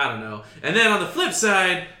 And then on the flip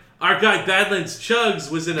side, our guy Badlands Chugs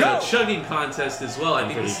was in a chugging contest as well. I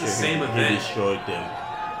think it's the same event. He destroyed them.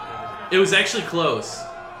 It was actually close,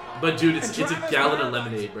 but dude, it's a gallon of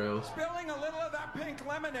lemonade, bro. Spilling a little of that pink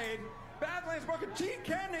lemonade. Badlands broken. T.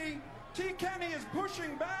 Kenny is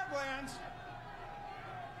pushing Badlands.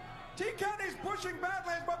 T. Kenny's pushing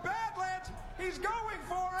Badlands, but Badlands, he's going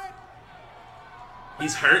for it.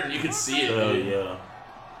 He's hurting. You can see it. Oh Dude. yeah.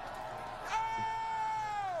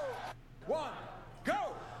 One, go.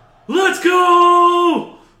 Let's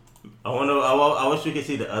go! I wish we could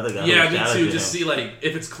see the other guy. Yeah, me too. Just see like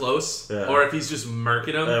if it's close or if he's just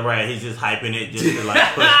murking him. Right, he's just hyping it just to like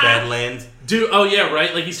push Badlands. Dude, oh yeah,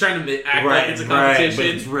 right. Like he's trying to act like it's a competition. But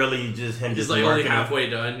it's really just him. He's Just like only murking halfway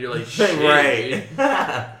him. done. You're like, shit. Right.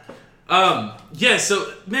 Yeah.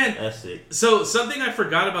 So man, That's it. So something I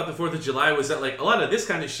forgot about the 4th of July was that like a lot of this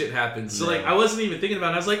kind of shit happens. So like I wasn't even thinking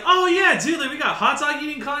about it. I was like, oh yeah, dude, like we got hot dog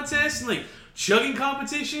eating contests and like chugging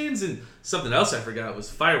competitions, and something else I forgot was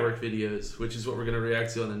firework videos, which is what we're gonna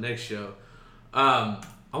react to on the next show. I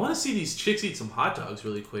want to see these chicks eat some hot dogs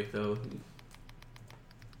really quick though.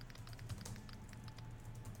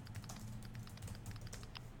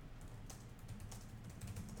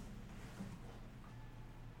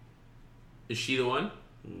 Is she the one?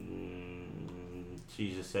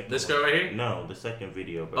 She's the second. This one. girl right here? No, the second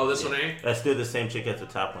video. Bro. Oh, this one right here? That's still the same chick at the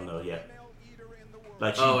top one though. Yeah.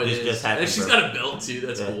 Like she, it this is. just happened. And she's bro. got a belt too.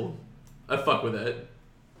 That's cool. I fuck with that.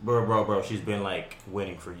 Bro. She's been like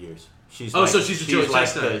winning for years. She's Oh, like, so she's the Joey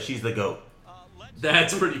Chestnut. She's the GOAT.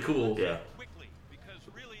 That's pretty cool. Yeah. Quickly, because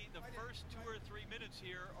really the first 2 or 3 minutes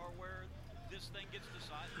here are where this thing gets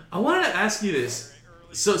decided. I wanted to ask you this.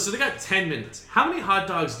 So they got 10 minutes. How many hot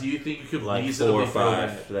dogs do you think you could Like reasonably 4 or throw 5.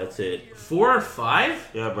 at? That's it. 4 or 5?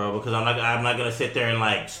 Yeah, bro. Because I'm not gonna sit there and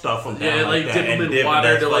like stuff them down. Yeah, like like that. dip them And in water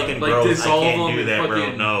that's to like fucking gross. dissolve I can't them do and that, bro.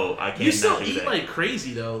 fucking. No, I can't. You still do eat that. like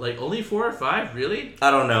crazy though. Like only 4 or 5, really?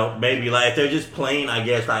 I don't know. Maybe like if they're just plain. I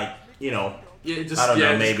guess like Yeah, just I don't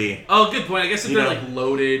know. just- Maybe. Oh, good point. I guess if You they're know, like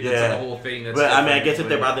loaded, that's yeah. like a whole thing. That's But I mean, I different, guess if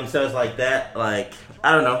they're but- by themselves like that, like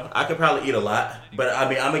I don't know. I could probably eat a lot, but I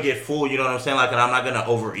mean, I'm gonna get full. You know what I'm saying? Like, and I'm not gonna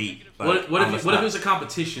overeat. Like, What I'ma if it stop. was a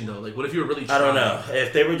competition though? Like what if you were really? I don't trying? know.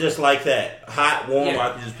 If they were just like that, hot, warm, Yeah.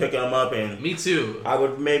 I could just pick them up and. Me too. I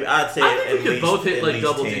would maybe. I'd say I think at we could least, both hit, at like, least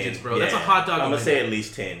double 10. digits, bro. That's a hot dog a I'm gonna minute. say at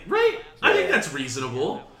least 10. Right? I think Yeah. that's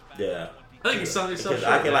reasonable. Yeah. I think it's something yourself.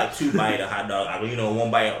 Because I can like 2 bite a hot dog. I mean, one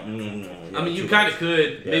bite. I mean, you 2 kind bites. of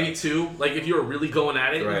could, Yeah. maybe 2. Like if you were really going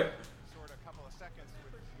at it. Right.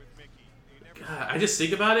 God, I just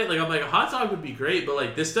think about it. Like I'm like a hot dog would be great, but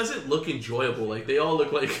like this doesn't look enjoyable. Like they all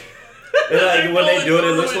look like. It's like when they do it,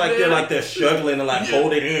 it looks Going like in. they're struggling to like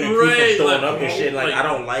hold it in and Right, keep throwing like, up and shit. Like, like, I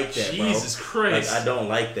don't like that, bro. Jesus Christ. Like I don't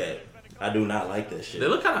like that. I do not like that shit. They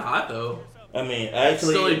look kind of hot though. I mean,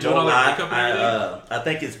 actually, Still, like, doing don't all that lie, makeup and I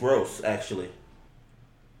think it's gross. Actually,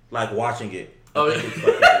 like watching it. Oh, I think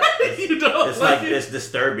it's fucking- You don't it's like like it? it's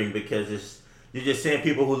disturbing because you're just seeing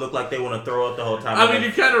people who look like they want to throw up the whole time. I mean,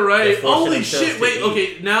 you're kind of right. They're forcing Holy themselves shit! to Wait, eat.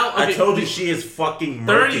 okay, now okay, I told you she is fucking murking,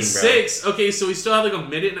 bro. 36. Okay, so we still have like a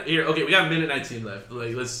minute here. Okay, we got a minute 19 left.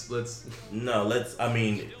 Like let's. No, let's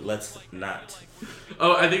not.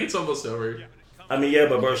 Oh, I think it's almost over. I mean, yeah,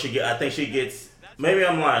 but bro, I think she gets. Maybe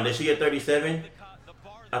I'm lying. Did she get 37?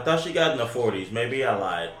 I thought she got in the 40s. Maybe I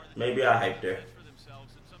lied. Maybe I hyped her.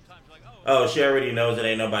 Oh, she already knows it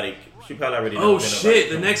ain't nobody. She probably already knows. Oh ain't shit! nobody The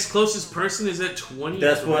coming. next closest person is at 20.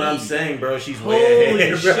 That's what I'm saying, bro. She's way Holy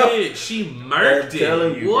ahead, bro. shit! She murked I'm it.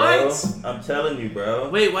 telling you, What? bro. I'm telling you, bro.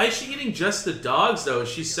 Wait, why is she eating just the dogs though?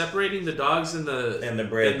 She's separating the dogs and the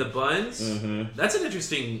bread and the buns. Mm-hmm. That's an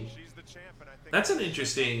interesting. That's an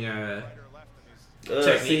interesting. See,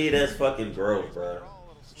 technique. that's fucking gross, bro.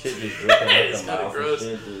 Shit just dripping out It's the kind of mouth. gross.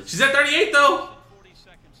 and shit just- She's at 38 though.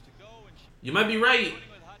 You might be right.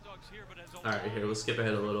 All right, here we'll skip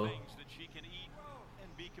ahead a little.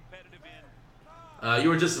 You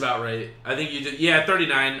were just about right. I think you just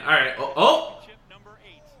 39. All right. Oh.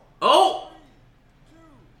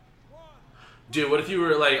 Dude, what if you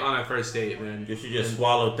were like on a first date, man? She just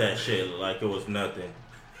swallowed that shit like it was nothing.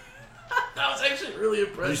 That was actually really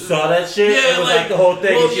impressive. You saw that shit? Yeah, It was like the whole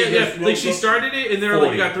thing. Well, and she yeah. just- Like she started it, and they were like,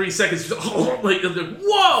 40. "You got 3 seconds." She's like, like,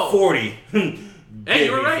 whoa. 40. Hey,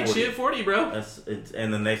 you were right. 40. She hit 40, bro.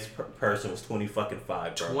 And the next person was 25,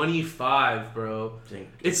 bro. 25, bro.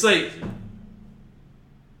 It's like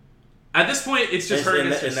at this point, it's just her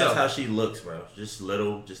against and herself. that's how she looks, bro. Just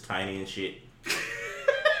little, just tiny and shit.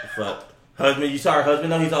 Fuck. Husband, you saw her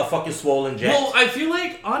husband though? He's all fucking swollen jacked. Well, I feel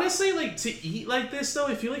like, honestly, like, to eat like this, though,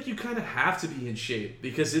 I feel like you kind of have to be in shape.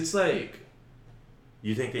 Because it's like...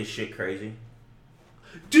 You think they shit crazy?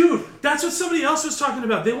 Dude, that's what somebody else was talking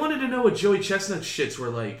about. They wanted to know what Joey Chestnut's shits were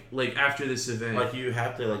like after this event. Like, you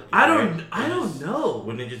have to, like... I don't know.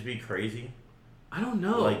 Wouldn't it just be crazy? I don't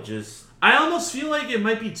know. Like, just... I almost feel like it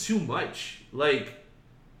might be too much. Like...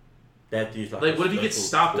 That dude's like what if he gets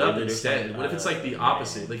stopped up instead? something? What if it's like the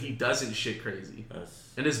opposite? Like he doesn't shit crazy,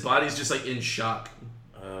 and his body's just like in shock.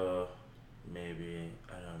 Maybe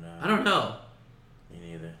I don't know. Me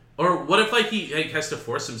neither. Or what if like he like has to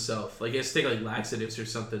force himself? Like he has to take like laxatives or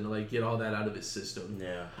something to like get all that out of his system.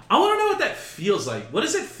 Yeah. I want to know what that feels like. What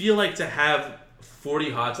does it feel like to have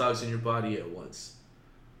 40 hot dogs in your body at once?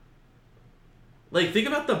 Like, think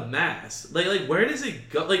about the mass. Like where does it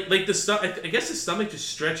go? Like the stomach. I guess the stomach just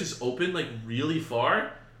stretches open like really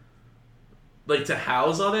far. Like to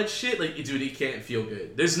house all that shit. Like, dude, it can't feel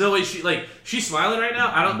good. There's no way she's smiling right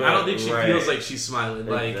now. I don't think she feels like she's smiling.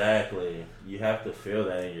 Like exactly. You have to feel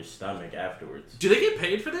that in your stomach afterwards. Do they get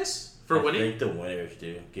paid for this? For winning? I think the winners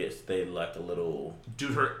do. They like a little.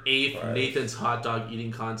 Dude, her 8th prize. Nathan's hot dog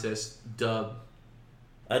eating contest dub.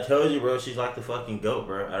 I told you, bro. She's like the fucking GOAT,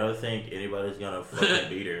 bro. I don't think anybody's gonna fucking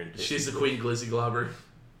beat her. She's the Queen Glizzy Globber.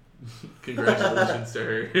 Congratulations to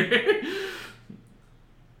her.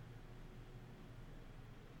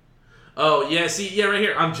 Oh yeah, right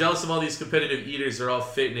here. I'm jealous of all these competitive eaters. They're all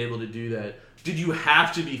fit and able to do that. Did you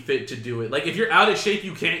have to be fit to do it? Like, if you're out of shape,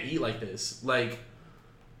 you can't eat like this. Like,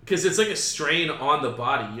 because it's like a strain on the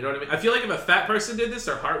body. You know what I mean? I feel like if a fat person did this,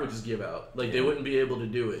 their heart would just give out. Like, they wouldn't be able to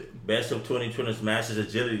do it. Best of 2020's Masters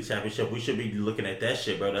Agility Championship. We should be looking at that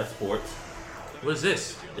shit, bro. That's sports. What is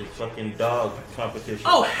this? It's fucking dog competition.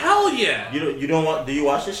 Oh, hell yeah! You don't want? Do you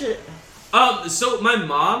watch this shit? So my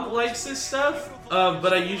mom likes this stuff,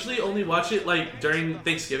 but I usually only watch it like during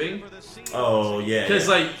Thanksgiving. Oh yeah. Because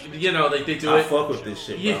like they do it. I fuck with this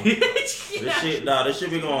shit, bro. Yeah. This shit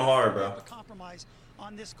be going hard, bro.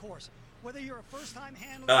 On this course, whether you're a first-time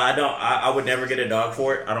handler, I would never get a dog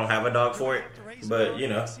for it. I don't have a dog for it, but you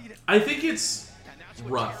know. I think it's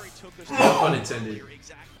rough. No pun intended.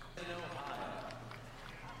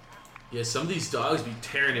 Yeah, some of these dogs be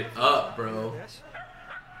tearing it up, bro.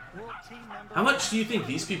 How much do you think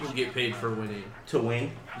these people get paid for winning? To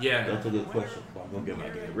win? Yeah. That's a good question. I'm gonna get my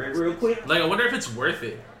game real quick. Like, I wonder if it's worth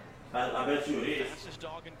it. I bet you it is.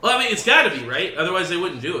 Well, I mean, it's gotta be, right? Otherwise, they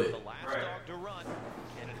wouldn't do it. Right.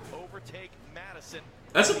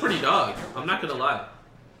 That's a pretty dog. I'm not gonna lie.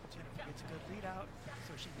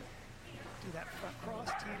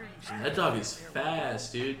 That dog is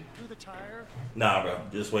fast, dude. Nah, bro.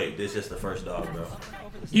 Just wait. This is just the first dog, bro.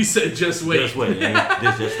 You said just wait. Just wait, man.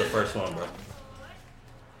 This is just the first one, bro.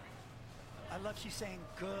 I love she's saying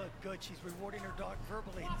good. She's rewarding her dog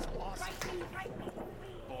verbally. It's awesome. Boy,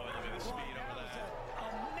 look at the speed over that.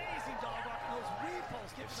 Amazing dog off those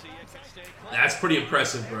repulse. That's pretty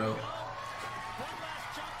impressive, bro.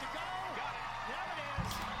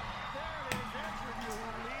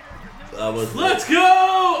 Let's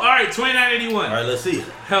go! Alright, 29.81. Alright, let's see.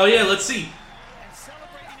 Hell yeah, let's see.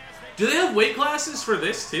 Do they have weight classes for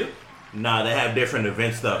this too? Nah, they have different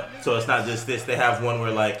events though. So it's not just this. They have one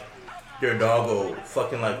where like your dog will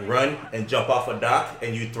fucking like run and jump off a dock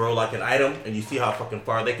and you throw like an item and you see how fucking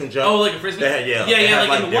far they can jump. Oh, like a frisbee? They have, yeah,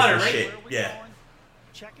 like in the water, right? Shit. Yeah.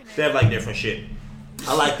 They have like different shit.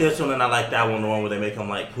 I like this one and I like that one, the one where they make them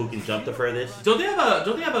like who can jump the furthest. Don't they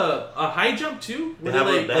have a high jump too? They have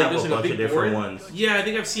a bunch of different ones. Yeah, I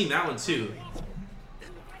think I've seen that one too.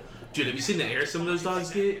 Dude, have you seen the air some of those dogs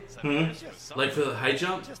get? Like for the high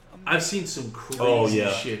jump? I've seen some crazy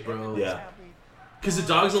shit, bro. Yeah. Because the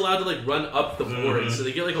dog's allowed to like run up the board, so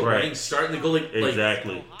they get like a running start and they go like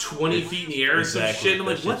 20 feet in the air or some shit. And I'm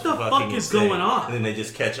like, what the fuck is going on? And then they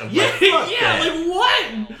just catch them. Yeah, like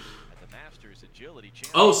what?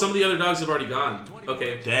 Oh, some of the other dogs have already gone.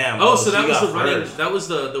 Okay. Damn. Oh, so that was the running. That was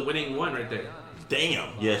the winning one right there.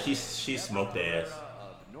 Damn. Yeah, she smoked ass.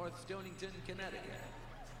 North Stonington, Connecticut.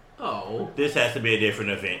 Oh. This has to be a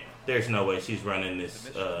different event. There's no way she's running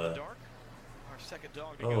this. Oh,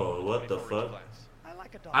 what the fuck?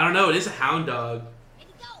 I don't know. It is a hound dog.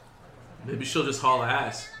 Maybe she'll just haul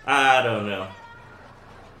ass. I don't know.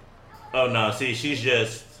 Oh no. See, she's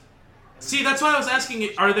just. See, that's why I was asking.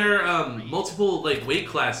 Are there multiple like weight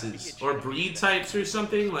classes or breed types or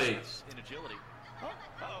something like?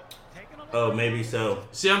 Oh, maybe so.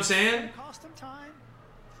 See what I'm saying? Cost them time.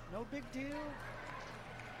 No big deal.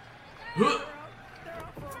 Huh.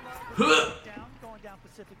 Going down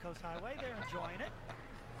Pacific Coast Highway. They're enjoying it.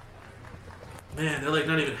 Man, they're like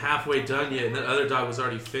not even halfway done yet, and that other dog was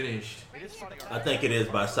already finished. I think it is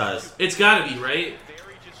by size. It's gotta be, right?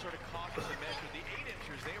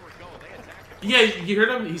 Yeah, you heard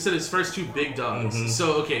him? He said his first 2 big dogs.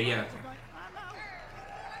 So, okay, yeah.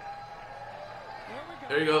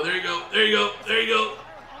 There you go, there you go, there you go, there you go.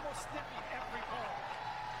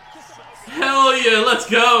 Hell yeah, let's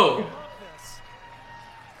go.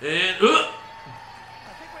 And,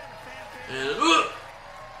 and,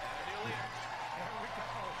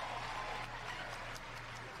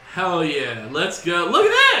 hell yeah, let's go. Look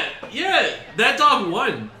at that! Yeah, that dog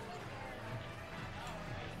won.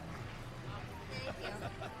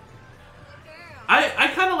 I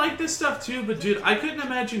kind of like this stuff too, but dude, I couldn't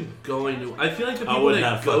imagine going to. I feel like the people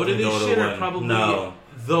that go to this shit are probably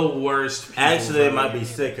the worst people. Actually, it might be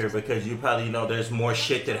sicker because you probably know there's more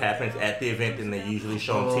shit that happens at the event than they usually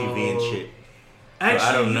show on TV and shit. Actually, so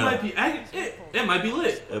I don't know. It might be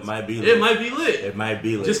lit. It might be lit. It might be lit. It might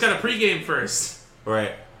be lit. Just got a pregame first.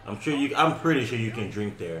 Right. I'm pretty sure you can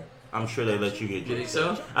drink there. I'm sure they let you get drinks. You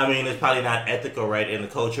think so? I mean, it's probably not ethical, right, in the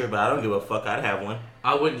culture, but I don't give a fuck. I'd have one.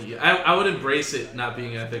 I wouldn't. I would embrace it not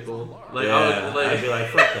being ethical. Like, yeah, I'd be like,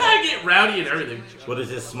 fuck that. I get rowdy and everything. What is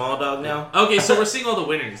this, small dog now? Okay, so we're seeing all the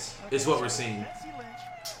winners, is what we're seeing.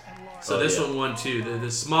 So this one won too. The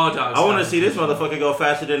small dogs. I want to see this motherfucker go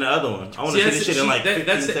faster than the other one. I want to see this shit in like 15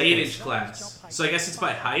 That's the seconds. 8-inch class. So I guess it's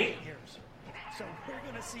by height.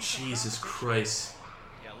 Jesus Christ.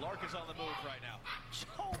 Yeah, Lark is on the move right now.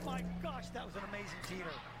 Oh my gosh, that was an amazing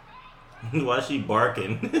teeter. Why is she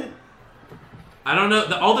barking? I don't know.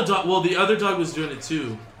 The other dog was doing it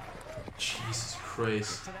too. Jesus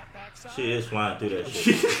Christ. She is flying through that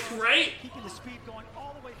shit. Right? Keeping the speed going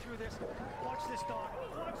all the way through this. Watch this dog.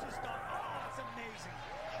 Watch this dog. Oh, it's amazing.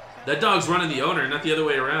 That dog's running the owner, not the other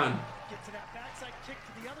way around. Get to that backside kick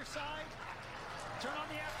to the other side. Turn on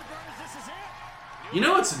the afterburners. This is it. You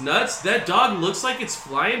know what's nuts? That dog looks like it's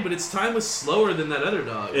flying, but its time was slower than that other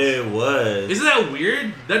dog. It was. Isn't that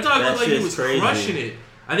weird? That dog That looked like he shit's was crazy. crushing it.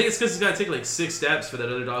 I think it's because he's got to take like 6 steps for that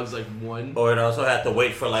other dog's like 1. Or it also had to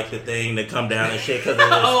wait for like the thing to come down and shit because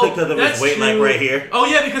of that's its weight, true. like right here. Oh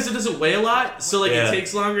yeah, because it doesn't weigh a lot, so like Yeah. it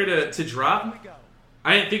takes longer to drop.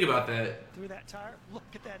 I didn't think about that. Through that tire. Look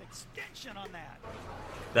at that extension on that.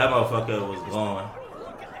 That motherfucker was gone.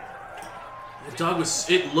 The dog was.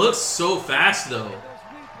 It looks so fast though.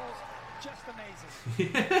 Just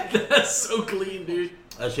amazing. That's so clean, dude.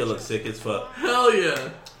 That shit looks sick as fuck. Hell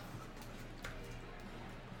yeah.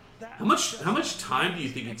 How much time do you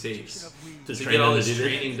think it takes to train get all them this to do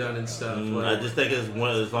this? training done and stuff? I just think it's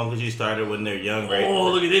one as long as you started when they're young, right?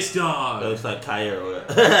 Oh, look at this dog. That looks like Kaya or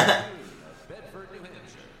whatever.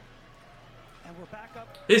 And we're back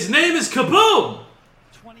up His name is Kaboom.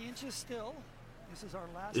 20 inches still. This is our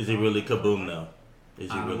last. Is he really Kaboom now?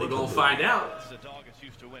 Is he really We're gonna Kaboom? find out. This is a dog that's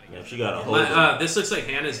used to winning. Yeah, she got a whole. This looks like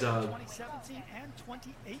Hannah's dog. 2017 and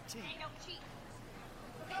 2018.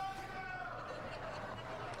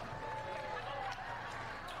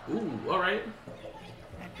 Ooh, all right.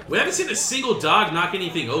 We haven't seen a single dog knock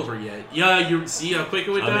anything over yet. Yeah, you see how quick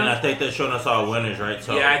it went I down? mean, I think they're showing us all winners, right?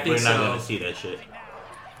 So Yeah, I think we're not so. gonna see that shit.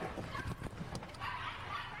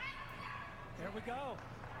 There we go.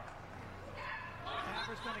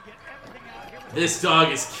 Amber's gonna get everything out here. This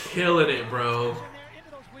dog is killing it, bro. Into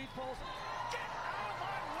those weed poles.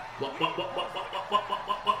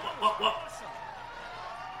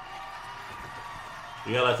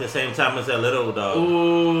 You got like the same time as that little dog.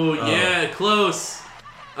 Ooh, yeah, close.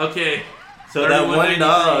 Okay. So that one 31.93.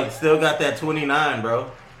 dog still got that 29,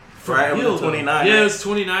 bro. For Right, it real, was though. 29. Yeah, it was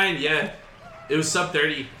 29, yeah. It was sub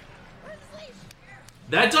 30.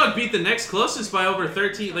 That dog beat the next closest by over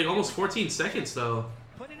 13, like almost 14 seconds, though.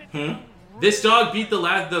 This dog beat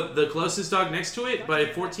the closest dog next to it by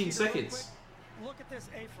 14 seconds. Look at this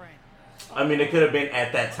A-frame. I mean, it could have been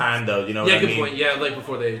at that time, though. You know what Yeah, I good mean? point. Yeah, like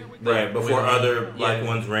before they Right, before went- other yeah. like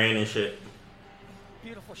ones ran and shit.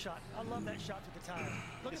 Beautiful shot. I love that shot to the tire.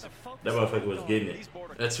 Look at the focus. That motherfucker was getting it.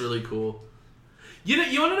 That's really cool. You know,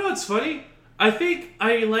 you want to know what's funny? I think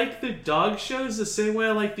I like the dog shows the same way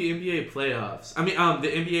I like the NBA playoffs. I mean, the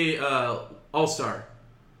NBA All-Star.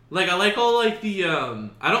 Like, I like all, like, the,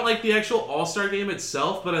 I don't like the actual All-Star game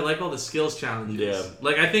itself, but I like all the skills challenges. Yeah.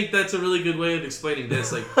 Like, I think that's a really good way of explaining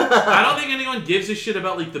this. Like, I don't think anyone gives a shit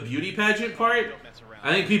about, like, the beauty pageant part.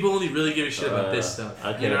 I think people only really give a shit about this stuff.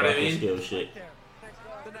 I care You know what I about the mean? skill shit.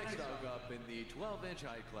 The next dog up in the 12-inch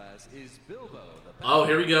height class is Bilbo the Oh,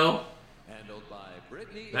 here we go. handled by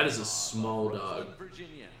Brittany That is a Inhofe small of dog. Roseland,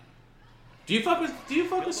 Virginia. Do you fuck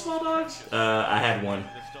with small dogs? I had one.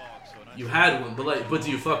 You had one, but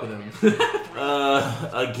do you fuck with them?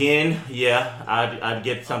 Again, yeah, I'd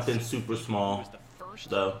get something super small,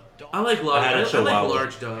 though. I like large. I like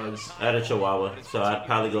large dogs. I had a Chihuahua, so I'd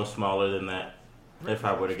probably go smaller than that if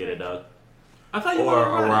I were to get a dog. I thought you or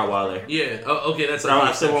were a Rottweiler. Yeah. Oh, okay, that's. Like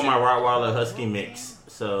I still want my Rottweiler Husky mix.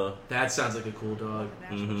 So that sounds like a cool dog.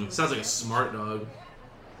 Mm-hmm. Sounds like a smart dog.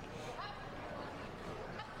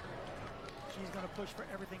 She's going to push for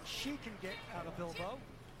everything she can get out of Bilbo.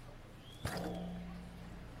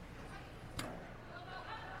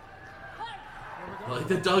 I like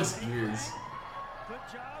the dog's ears. Good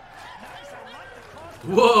job. Nice. I like the cross.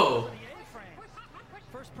 Whoa.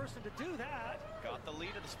 First person to do that. Got the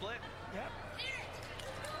lead of the split. Yep.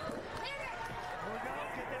 Here we go.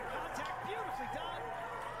 Get that contact. Beautifully done.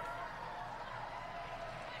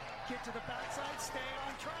 Get to the backside. Stay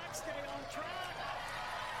on track. Stay on track.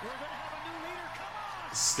 We're going to have a new leader. Come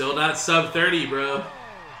on. Still not sub 30, bro.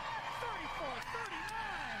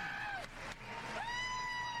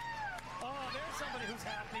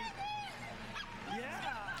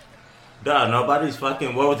 Duh, nobody's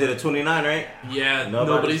fucking. What was it? A 29, right? Yeah,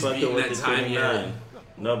 nobody's beating with that the time 29. yet.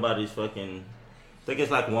 Nobody's fucking. I think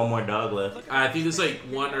it's like one more dog left. I think there's like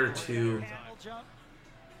one or two.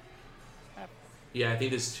 Yeah, I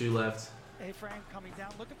think there's two left. A-frame coming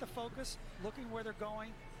down. Look at the focus. Looking where they're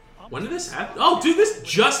going. When did this happen? Oh, dude, this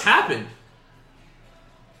just happened.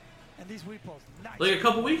 And these weed pulls. Nice. Like a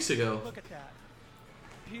couple weeks ago. Look at that.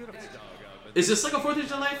 Beautiful. Is this like a 4th of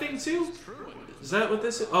July thing too? Is that what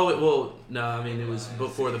this is? Oh, well, no, I mean, it was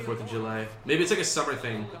before the 4th of July. Maybe it's like a summer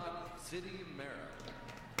thing.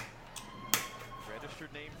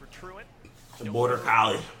 Registered name for Truant. The Border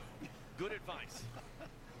Collie. Good advice.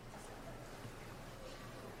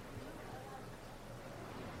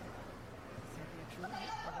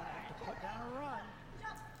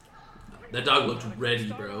 That dog looked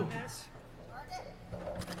ready, bro.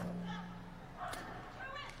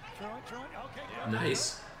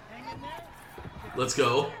 Nice. Let's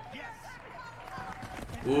go.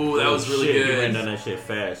 Ooh, that was really shit, good. You ran down that shit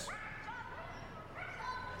fast.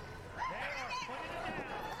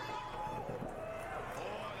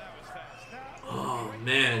 Oh,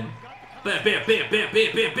 man. Bam, bam, bam, bam,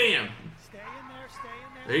 bam, bam, bam.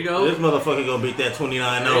 There you go. This motherfucker gonna beat that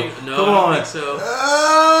 29 No, no. I Come don't on. think so.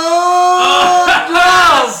 Oh,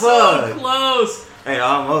 so close. Hey,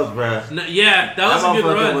 almost, bro. No, yeah, that was a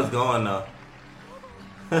good run. Was going though.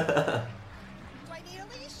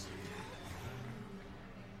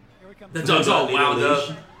 The dog's all wound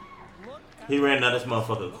up. He ran down this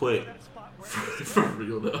motherfucker quick. For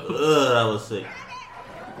real though. That was sick.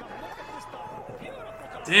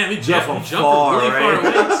 Damn, he jumped really far away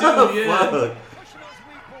too. Yeah. Pushing those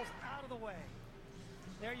weed pulls out of the way.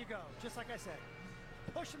 There you go. Just like I said.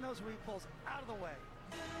 Pushing those weed pulls out of the way.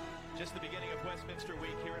 Just the beginning of Westminster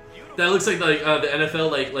Week here at beautiful. That looks like the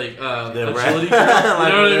NFL The agility rat. drill. You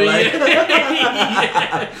know what I mean? Like-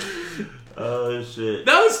 Yeah. Oh shit.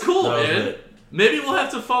 That was cool, That was man. it. Maybe we'll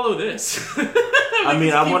have to follow this. I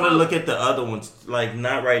mean, I want to look at the other ones, like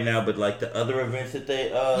not right now, but like the other events that they.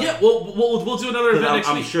 Yeah, we'll do another event next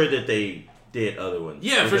I'm week. sure that they did other ones.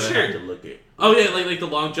 Yeah, We're for gonna sure. have to look at. Oh yeah, like the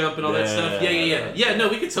long jump and all that stuff. Yeah. Yeah. No,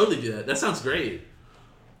 we could totally do that. That sounds great.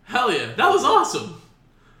 Hell yeah, that was awesome.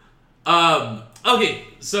 Okay,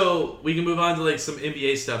 so we can move on to like some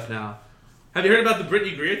NBA stuff now. Have you heard about the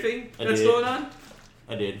Brittany Greer thing I that's did. going on?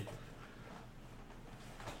 I did.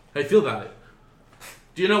 How you feel about it?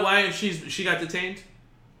 Do you know why she got detained?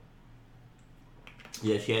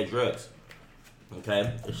 Yeah, she had drugs.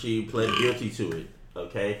 Okay, she pled guilty to it.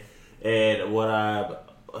 Okay, and what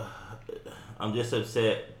I'm just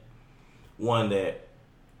upset. One, that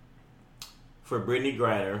for Brittany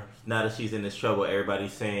Griner, now that she's in this trouble,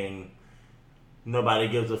 everybody's saying nobody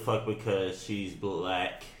gives a fuck because she's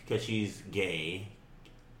black, because she's gay,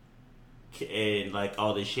 and like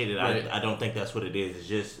all this shit. And Right. I don't think that's what it is. It's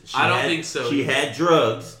just I don't think so She either. had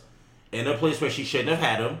drugs in a place where she shouldn't have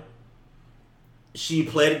had them. She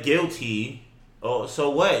pled guilty. Oh, so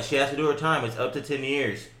what? She has to do her time. It's up to 10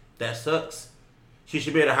 years. That sucks. She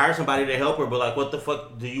should be able to hire somebody to help her, but like, what the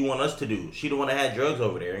fuck do you want us to do? She the one that had drugs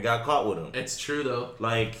over there and got caught with them. It's true though.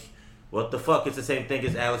 Like, what the fuck? It's the same thing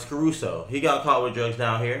as Alex Caruso. He got caught with drugs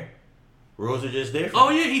down here. Rules are just different. Oh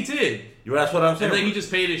yeah, he did. That's what I'm saying. And then he just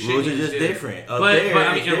paid his shit. Rules he are just did it. different. Up But there, I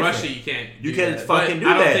mean, it's in different. Russia, you can't. You do can't that. fucking But do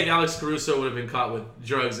I don't that. think Alex Caruso would have been caught with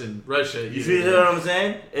drugs in Russia. You feel what I'm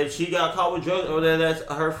saying? If she got caught with drugs over there, that's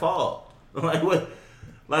her fault. Like what?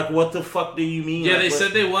 Like, what the fuck do you mean? Yeah, like, they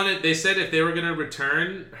what? said they said if they were gonna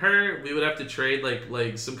return her, we would have to trade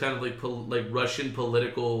like some kind of like Russian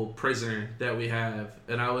political prisoner that we have.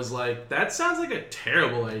 And I was like, that sounds like a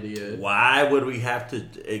terrible idea. Why would we have to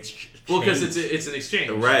exchange? Well, because it's an exchange,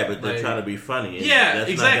 right? But they're like, trying to be funny. And yeah, that's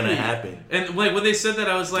exactly. not gonna happen. And like when they said that,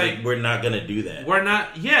 I was like, we're not gonna do that. We're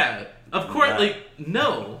not. Yeah, of course. Not. Like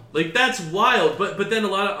no, like that's wild. But then a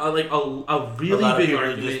lot of like a really a lot big of people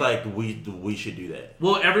argument. are just like we should do that.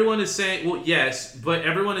 Well, everyone is saying, well, yes, but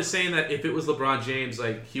everyone is saying that if it was LeBron James,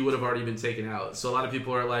 like, he would have already been taken out. So a lot of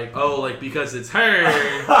people are like, oh, like, because it's her,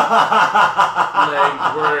 like,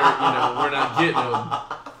 we're not getting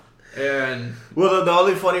him. And well, the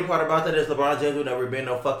only funny part about that is LeBron James would never be in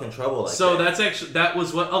no fucking trouble like so that. that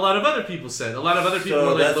was what a lot of other people said. A lot of other people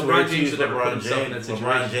were like, LeBron James would never put himself in that situation.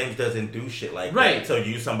 LeBron James doesn't do shit like right. that. So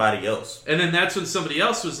use somebody else. And then that's when somebody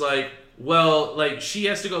else was like, well, like, she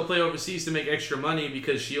has to go play overseas to make extra money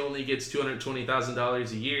because she only gets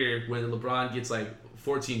 $220,000 a year when LeBron gets like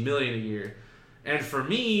 $14 million a year. And for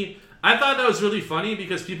me, I thought that was really funny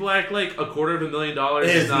because people act like $250,000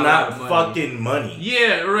 is not a lot of money. Fucking money.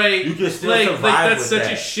 Yeah, right. You can still like, survive like that's with such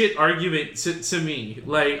that. a shit argument to me.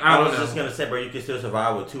 Like, I don't know. was just gonna say, bro, you can still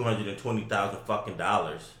survive with $220,000 fucking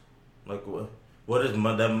dollars. Like what? What does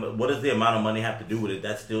the amount of money have to do with it?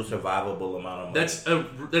 That's still survivable amount of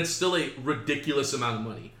money. That's still a ridiculous amount of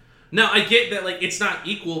money. Now, I get that, like, it's not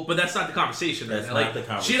equal, but that's not the conversation right now. Like, the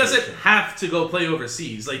conversation. she doesn't have to go play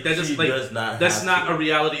overseas. Like, that just, like, that's not a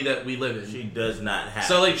reality that we live in. She does not have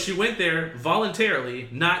So, like, she went there voluntarily,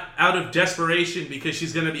 not out of desperation because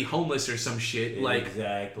she's gonna be homeless or some shit. Like,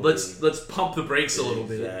 exactly. let's pump the brakes a little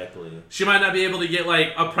bit. Exactly. She might not be able to get,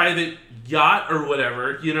 like, a private yacht or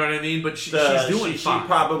whatever, you know what I mean? But she's doing fine. She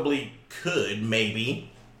probably could,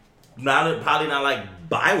 maybe. Probably not, like,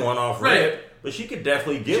 buy one off right. rip. But she could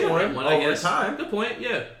definitely get one over time. Good point,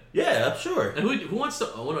 yeah. Yeah, I'm sure. And who wants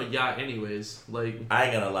to own a yacht anyways? Like, I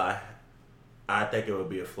ain't gonna lie. I think it would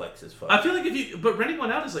be a flex as fuck. I feel like but renting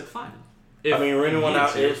one out is like fine. I mean, renting one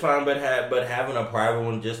out is fine, but having a private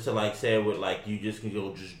one just to like say with like you just can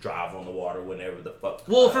go just drive on the water whenever the fuck.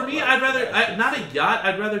 Well, for me, I'd rather not a yacht.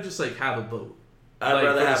 I'd rather just like have a boat. I'd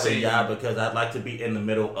rather have a yacht because I'd like to be in the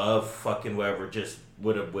middle of fucking wherever, just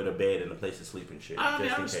with a bed and a place to sleep and shit. I mean,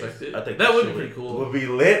 I respect it. I think that would be pretty cool. Would be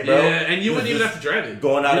lit, bro. Yeah, and you wouldn't even have to drive it.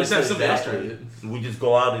 Going out you just have somebody else drive it. We just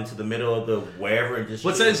go out into the middle of the wherever and just.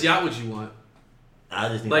 What size yacht would you want? I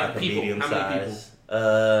just need like a people. medium How size. many people?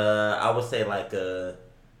 I would say like a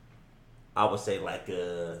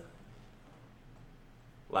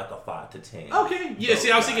 5 to 10. Okay, yeah.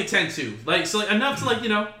 See, I was thinking 10 too. Like enough to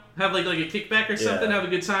have like a kickback or something, have a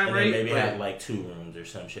good time, and right? Maybe have like 2 rooms or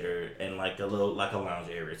some shit, and like a lounge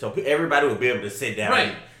area, so everybody would be able to sit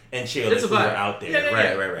down and chill if we were out there.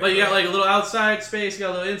 Yeah. Right. Like you got like a little outside space, you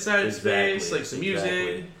got a little inside space, like some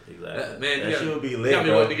music. Exactly. Man, that shit would be lit, got me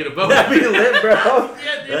bro. wanting to get a boat. That'd be lit, bro.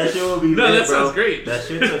 Yeah, dude. That shit would be lit, No, that bro. sounds great. That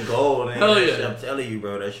shit's a goal, man. Hell yeah. I'm telling you,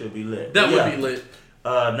 bro, that should be lit. That would be lit.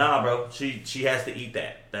 Nah, bro. She has to eat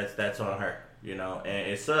that. That's on her, you know.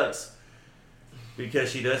 And it sucks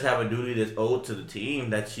because she does have a duty that's owed to the team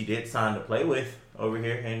that she did sign to play with over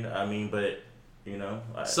here. And I mean, but you know,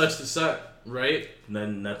 sucks to suck, right?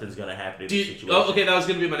 Nothing's gonna happen in this situation. Oh, okay, that was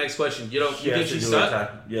gonna be my next question. You think she's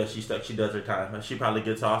stuck? Yeah, she's stuck. She does her time. She probably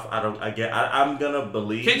gets off. I'm gonna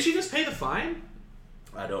believe. Can she just pay the fine?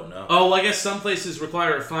 I don't know. Oh, well, I guess some places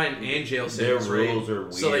require a fine and jail sentence. Their rules are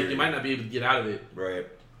weird. So like you might not be able to get out of it. Right.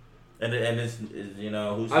 And it's you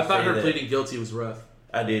know who's. I thought her pleading guilty was rough.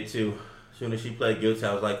 I did too. As soon as she pled guilty,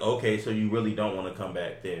 I was like, okay, so you really don't want to come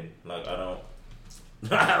back then? Like I don't.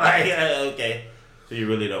 Like okay, so you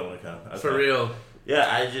really don't want to come? Okay. For real. Yeah,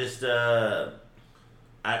 I just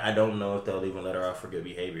I don't know if they'll even let her off for good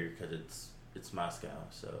behavior because it's Moscow.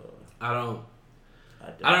 So I don't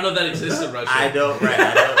know if that exists in Russia. I don't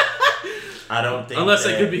think unless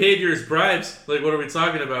like good behavior is bribes. Like what are we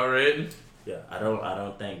talking about, right? Yeah, I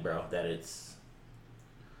don't think, bro, that it's.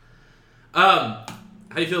 How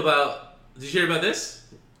you feel about? Did you hear about this?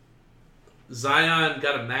 Zion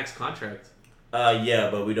got a max contract. Yeah,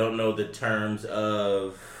 but we don't know the terms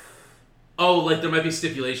of. Oh, like there might be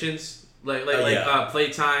stipulations,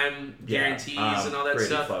 playtime guarantees and all that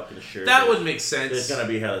stuff. Fucking sure that would make sense. There's gonna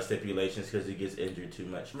be hella stipulations because he gets injured too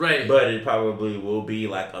much, right? But it probably will be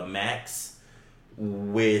like a max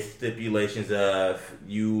with stipulations of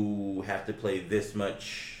you have to play this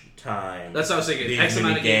much time. That's what I was thinking. X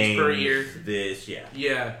amount of games per year.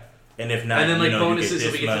 Yeah. And if not, and then like bonuses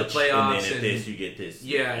if we get to the playoffs, and then if this you get this.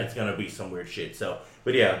 Yeah, it's gonna be some weird shit. So,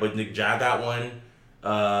 but Ja got one.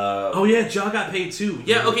 Oh yeah, Ja got paid too.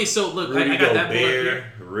 Yeah, okay, so look, I got that pulled up here.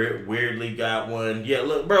 Weirdly got one. Yeah,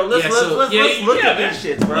 look, bro, let's Yeah, look at man. these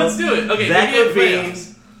shits, bro. Let's do it. Okay, Zach NBA LaVine,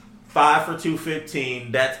 playoffs. 5 for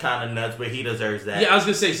 215. That's kind of nuts, but he deserves that. Yeah, I was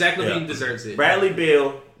gonna say Zach LaVine deserves it. Bradley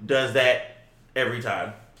Beal does that every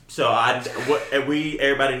time. So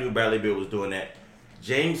everybody knew Bradley Beal was doing that.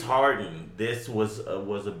 James Harden, this was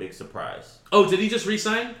a big surprise. Oh, did he just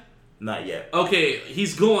resign? Not yet. Okay,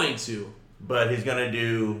 he's going to. But he's gonna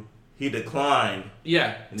do. He declined.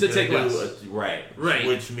 Yeah, to take less. Right.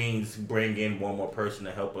 Which means bring in one more person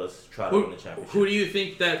to help us try to win the championship. Who do you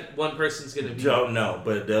think that one person's going to be? Don't know,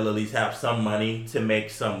 but they'll at least have some money to make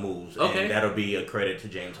some moves. Okay. And that'll be a credit to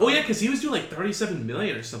James Oh, Harden. yeah, because he was doing like $37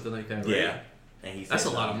 million or something like that, right? Yeah. And that's a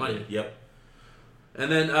lot of money. Yep.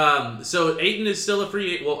 And then, so Ayton is still a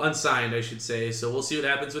free agent. Well, unsigned, I should say. So we'll see what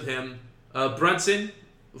happens with him. Brunson,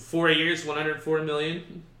 4 years, $104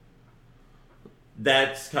 million.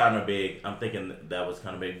 That's kind of big. I'm thinking that was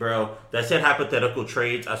kind of big. Bro, that said hypothetical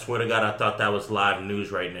trades. I swear to God, I thought that was live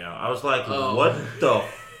news right now. I was like, what the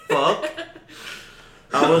fuck?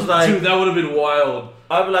 I was like... Dude, that would have been wild.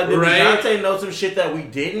 I'd be like, did Beyonce know some shit that we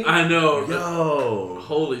didn't? I know. Yo.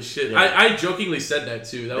 Holy shit. Yeah. I jokingly said that,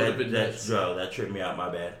 too. That would have been nuts. Bro, that tripped me out. My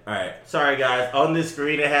bad. All right. Sorry, guys. On this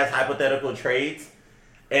screen, it has hypothetical trades.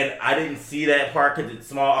 And I didn't see that part because it's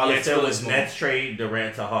small. All it said really was small. Nets trade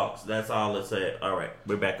Durant to Hawks. That's all it said. All right,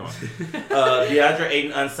 we're back on. DeAndre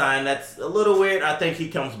Ayton unsigned. That's a little weird. I think he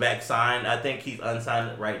comes back signed. I think he's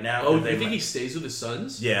unsigned right now. Oh, you think he stays with the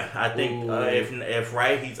Suns? Yeah, I think if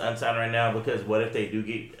right, he's unsigned right now because what if they do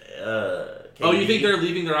get KD? You think they're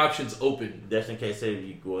leaving their options open? Just in case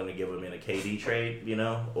you're going to give him in a KD trade,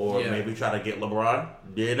 or Yeah. maybe try to get LeBron,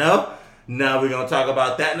 Now we're going to talk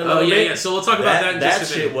about that in a little bit. Yeah. So we'll talk about that in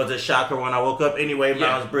just a minute. That shit was a shocker when I woke up. Anyway,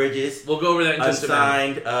 Miles Bridges. We'll go over that in just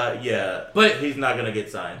unsigned, a minute. yeah. But he's not going to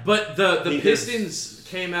get signed. But the Pistons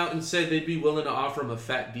came out and said they'd be willing to offer him a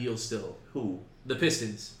fat deal still. Who? The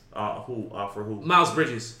Pistons. Who offer who? Miles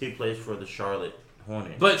Bridges. He plays for the Charlotte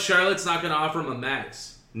Hornets. But Charlotte's not going to offer him a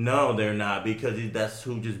max. No, they're not because that's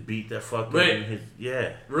who just beat that fucking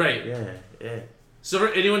Right. Yeah. So for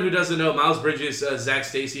anyone who doesn't know, Miles Bridges, Zach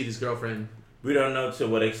Stacy, his girlfriend. We don't know to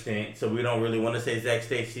what extent, so we don't really want to say Zach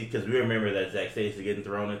Stacy because we remember that Zach Stacy getting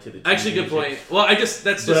thrown into the. Actually, good point. Well, I guess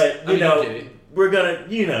that's just. But we're gonna,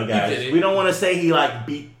 guys, we don't want to say he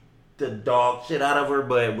beat the dog shit out of her,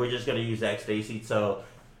 but we're just gonna use Zach Stacy. So,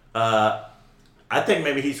 I think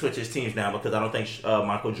maybe he switches teams now because I don't think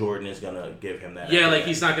Michael Jordan is gonna give him that. Yeah,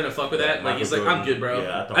 he's not gonna fuck with that. Like he's Jordan, I'm good, bro.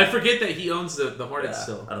 Yeah, I forget that he owns the Hornets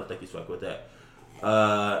still. I don't think he's fuck with that.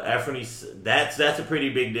 Anthony, that's a pretty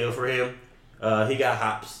big deal for him. He got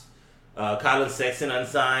hops. Colin Sexton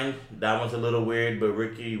unsigned. That one's a little weird, but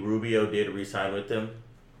Ricky Rubio did re-sign with them.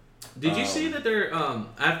 Did you see that they're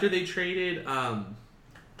after they traded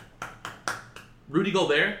Rudy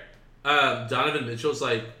Gobert, Donovan Mitchell's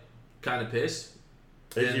kind of pissed.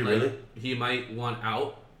 Is he really? He might want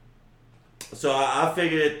out. So I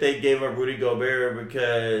figured they gave up Rudy Gobert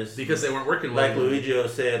because they weren't working well. Like Luigi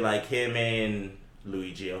said,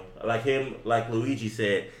 Luigi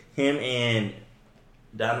said, him and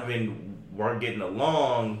Donovan weren't getting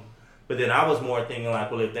along. But then I was more thinking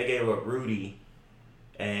if they gave up Rudy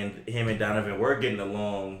and him and Donovan were getting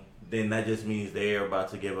along, then that just means they're about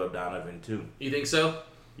to give up Donovan too. You think so?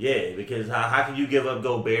 Yeah, because how can you give up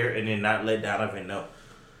Gobert and then not let Donovan know?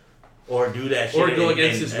 Or do that shit. Or go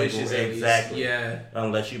against his wishes, exactly. Yeah.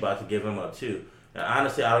 Unless you about to give him up too. Now,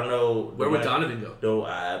 honestly, I don't know. Where would Donovan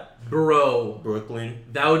go? Bro. Brooklyn.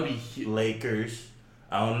 That would be huge. Lakers.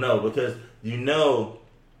 I don't know because he could go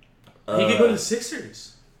to the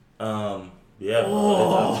Sixers. Yeah.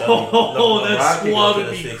 Oh, that squad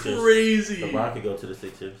would be crazy. LeBron could go to the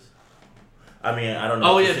Sixers. I mean, I don't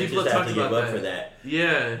know. If the people have to give up for that.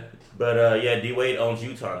 Yeah. But D Wade owns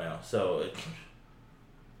Utah now, so.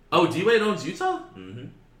 D Wade owns Utah? Mm-hmm.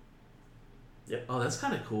 Yep. Oh, that's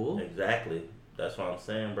kind of cool. Exactly. That's what I'm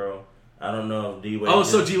saying, bro. I don't know if D Wade. Oh,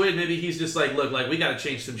 so D Wade maybe he's just look, we gotta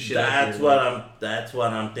change some shit. That's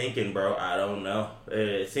what I'm thinking, bro. I don't know.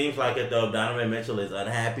 It seems like it though. Donovan Mitchell is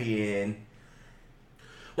unhappy and.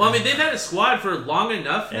 Well, I mean, they've had a squad for long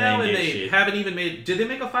enough now, and they haven't even made. Did they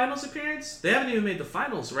make a finals appearance? They haven't even made the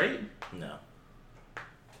finals, right? No.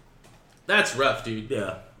 That's rough, dude.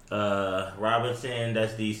 Yeah. Robinson,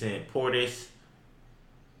 that's decent. Portis.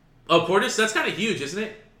 Oh, Portis, that's kind of huge, isn't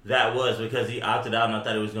it? That was because he opted out and I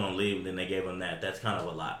thought he was going to leave, and then they gave him that. That's kind of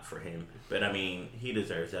a lot for him. But, I mean, he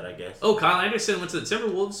deserves that, I guess. Oh, Kyle Anderson went to the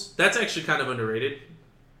Timberwolves. That's actually kind of underrated.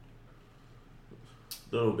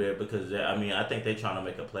 A little bit because, I think they're trying to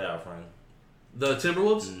make a playoff run. The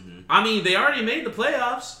Timberwolves? Mm-hmm. I mean, they already made the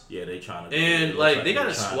playoffs. Yeah, they trying to. And, like, they got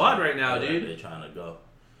a squad right now, dude. They're trying to go.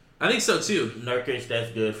 I think so, too. Nurkic,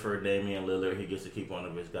 that's good for Damian Lillard. He gets to keep one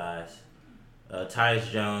of his guys. Tyus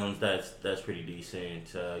Jones, that's pretty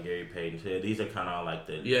decent. Gary Payton. So these are kind of like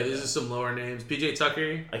the... Yeah, these are some lower names. PJ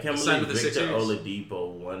Tucker. I can't signed believe with the Victor Sixers.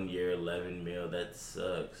 Oladipo, 1 year, $11 million. That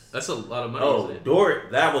sucks. That's a lot of money. Oh, isn't it?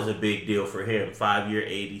 Dort, that was a big deal for him. 5 year,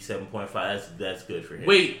 87.5. That's good for him.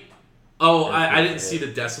 Wait. Oh, That's I good didn't for see him.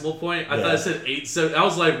 the decimal point. I Yeah. thought it said 8. So I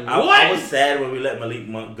was like, what? I was sad when we let Malik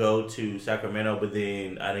Monk go to Sacramento, but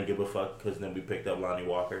then I didn't give a fuck because then we picked up Lonnie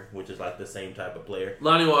Walker, which is like the same type of player.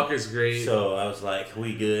 Lonnie Walker's great. So I was like,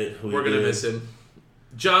 we good. We're going to miss him.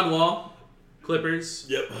 John Wall, Clippers.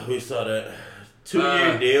 Yep, we saw that.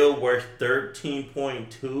 2-year deal worth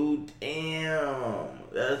 $13.2. Damn.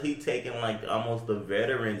 That's he taking like almost the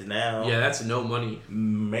veterans now. Yeah, that's no money.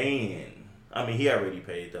 Man. I mean, he already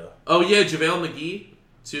paid though. Oh, yeah, JaVale McGee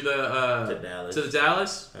to the Dallas. To the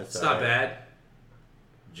Dallas. That's it's not alright. bad.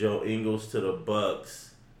 Joe Ingles to the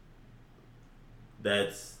Bucks.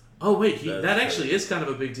 That's... Oh, wait, that's that actually is kind of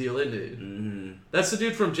a big deal, isn't it? Mm-hmm. That's the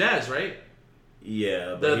dude from Jazz, right?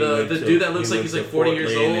 Yeah. The dude that looks like he's like 40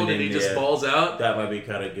 years old and he just balls out. That might be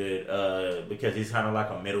kind of good because he's kind of like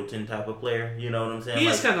a Middleton type of player. You know what I'm saying? He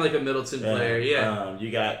is kind of like a Middleton player, yeah.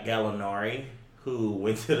 You got Gallinari, who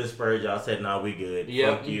went to the Spurs. Y'all said, nah, we good.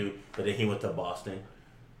 Yep. Fuck you. But then he went to Boston.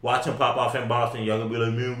 Watch him pop off in Boston. Y'all gonna be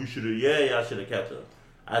like, man, we should have. Yeah, y'all should have kept him.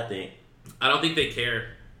 I think. I don't think they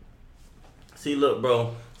care. See, look,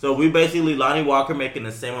 bro. So we basically Lonnie Walker making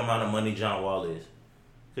the same amount of money John Wall is.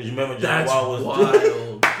 Because you remember John Wall was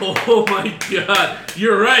wild. Oh my god,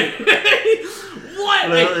 you're right. What?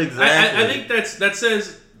 Well, exactly. I think that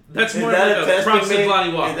says that's more that like a props to testament-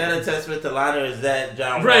 Lonnie Walker. Is that a testament to Lonnie or is that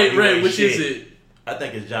John Wall? Right, you right. ain't Which shit? is it? I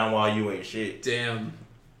think it's John Wall. You ain't shit. Damn.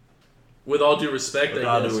 With all due respect, With I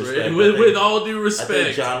all guess, due right? respect, With all due I respect.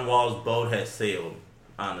 think John Wall's boat has sailed.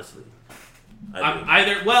 Honestly,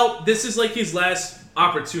 this is like his last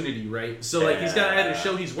opportunity, right? So like he's got to either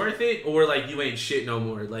show he's worth it or like you ain't shit no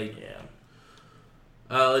more. Like,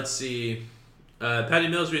 let's see. Patty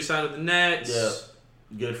Mills re-signed with the Nets.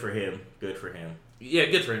 Yeah, good for him. Good for him. Yeah,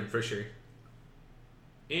 good for him for sure.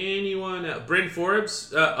 Anyone else? Bryn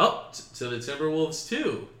Forbes up to the Timberwolves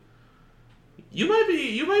too. You might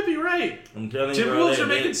be right. I'm telling you, Timberwolves bro, are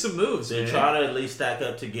making some moves. They man. try to at least stack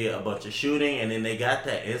up to get a bunch of shooting, and then they got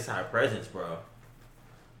that inside presence, bro.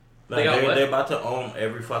 Like they're about to own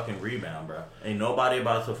every fucking rebound, bro. Ain't nobody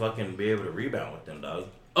about to fucking be able to rebound with them, dog.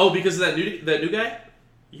 Oh, because of that new guy?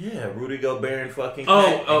 Yeah, Rudy Gobert and fucking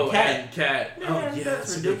Cat. and Cat. Yeah, Oh, yeah,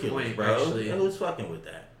 that's a good ridiculous, point, bro. actually. Who's fucking with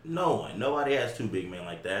that? No one. Nobody has two big men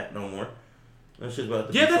like that no more. That's just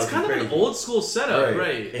about to Yeah, be that's fucking kind of an crazy. old school setup,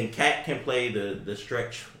 right? And Cat can play the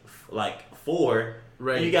stretch like 4.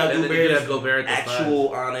 Right. And you got And then you could have Gobert Gobert at the actual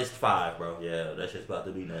honest 5, bro. Yeah, that shit's about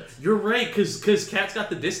to be nuts. You're right, because Cat's got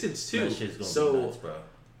the distance too. That shit's gonna be nuts, bro.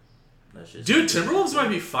 That shit's Dude, Timberwolves might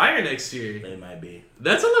be fire next year. They might be.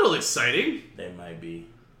 That's a little exciting. They might be.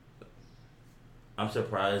 I'm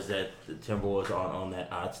surprised that the Timberwolves aren't on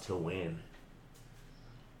that odds to win.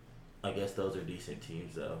 I guess those are decent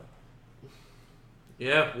teams, though.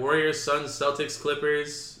 Yeah, Warriors, Suns, Celtics,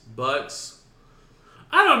 Clippers, Bucks.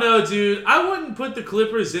 I don't know, dude. I wouldn't put the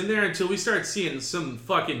Clippers in there until we start seeing some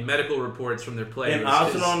fucking medical reports from their players. And I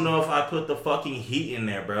also don't know if I put the fucking Heat in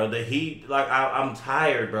there, bro. The Heat, like, I'm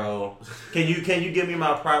tired, bro. Can you give me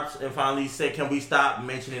my props and finally say, can we stop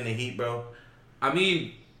mentioning the Heat, bro? I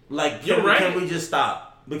mean, like, you're right. Can we just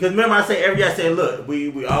stop? Because remember, I say, look,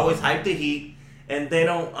 we always hype the Heat, and they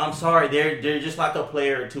don't. I'm sorry, they're just like a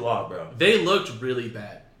player or two off, bro. They looked really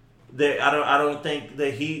bad. I don't think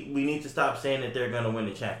the Heat. We need to stop saying that they're gonna win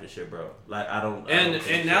the championship, bro. Like I don't.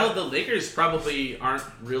 And now the Lakers probably aren't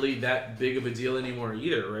really that big of a deal anymore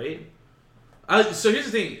either, right? So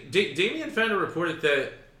here's the thing: Damian Fender reported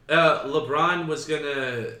that LeBron was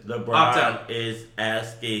gonna opt out. Is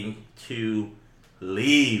asking to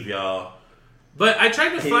leave, y'all. But I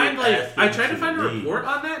tried to find a report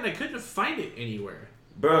on that, and I couldn't find it anywhere,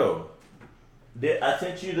 bro. I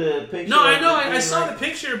sent you the picture. No, I know. I saw the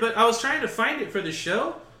picture, but I was trying to find it for the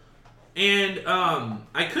show, and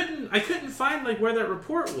I couldn't find like where that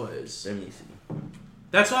report was. Let me see.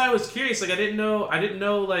 That's why I was curious. Like I didn't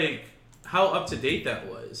know like how up to date that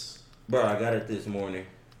was. Bro, I got it this morning.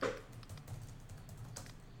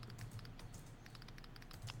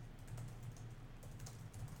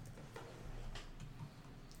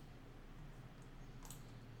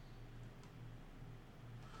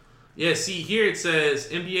 Yeah, see here it says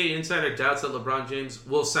NBA insider doubts that LeBron James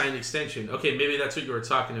will sign extension. Okay, maybe that's what you were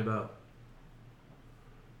talking about.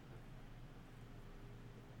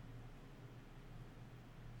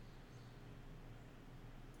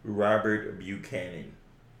 Robert Buchanan.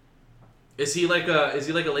 Is he like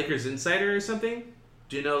a Lakers insider or something?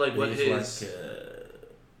 Do you know like what his?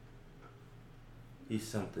 He's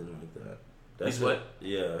something like that. He's what?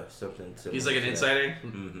 Yeah, something similar. He's like an insider?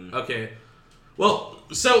 Mm-hmm. Okay. Well,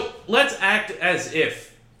 so let's act as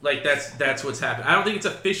if like that's what's happened. I don't think it's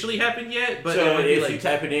officially happened yet, but so if like, you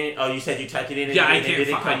type it in, you said you typed it in. Yeah, and it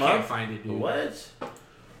can't find it. Dude. What?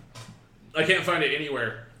 I can't find it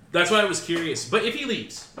anywhere. That's why I was curious. But if he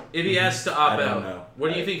leaves, if he has to opt out,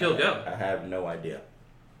 where do you think he'll go? I have no idea.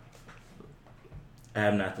 I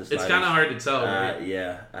have not the slightest. It's kind of hard to tell. Right?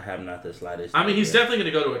 Yeah, I have not the slightest. I mean, he's definitely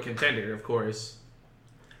going to go to a contender, of course.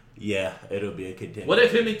 Yeah, it'll be a contender. What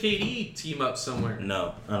if him and KD team up somewhere?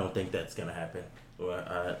 No, I don't think that's going to happen.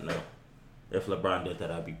 No. If LeBron did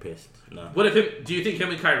that, I'd be pissed. No. What if him? Do you think him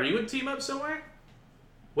and Kyrie would team up somewhere?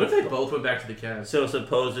 What if they both went back to the Cavs? So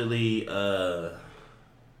supposedly,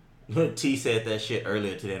 T said that shit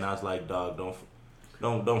earlier today, and I was like, "Dog, don't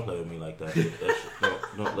play with me like that.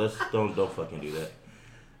 Don't fucking do that."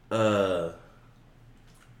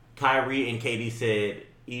 Kyrie and KD said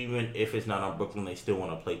even if it's not on Brooklyn, they still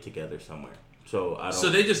want to play together somewhere. So I don't. So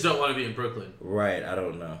they just don't want to be in Brooklyn, right? I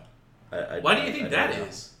don't know. Why do you think that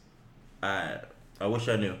is? I wish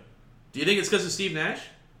I knew. Do you think it's because of Steve Nash?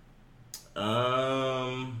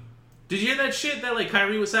 Did you hear that shit that like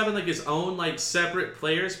Kyrie was having like his own like separate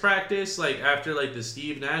players practice like after like the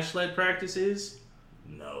Steve Nash led practices?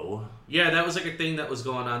 No. Yeah, that was like a thing that was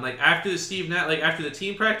going on. Like after the Steve Nash, like after the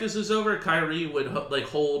team practice was over, Kyrie would like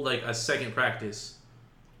hold like a second practice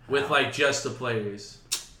with like just the players.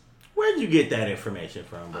 Where'd you get that information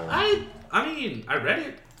from, bro? I mean, I read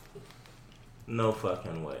it. No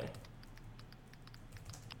fucking way.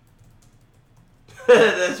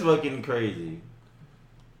 That's fucking crazy.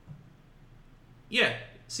 Yeah,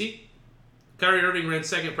 see? Kyrie Irving ran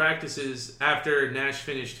second practices after Nash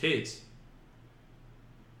finished his.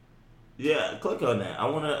 Yeah, click on that. I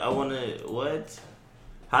wanna what?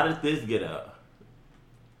 How did this get out?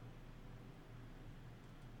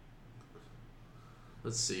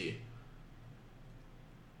 Let's see.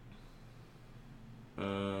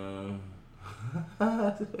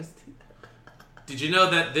 Did you know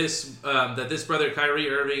that this brother Kyrie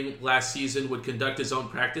Irving last season would conduct his own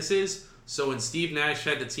practices? So when Steve Nash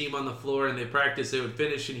had the team on the floor and they practiced, they would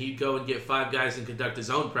finish and he'd go and get 5 guys and conduct his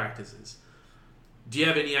own practices. Do you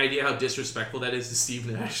have any idea how disrespectful that is to Steve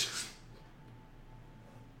Nash?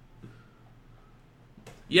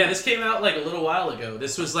 Yeah, this came out like a little while ago.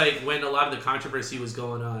 This was like when a lot of the controversy was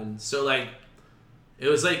going on. So like, it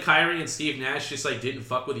was like Kyrie and Steve Nash just like didn't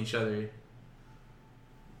fuck with each other.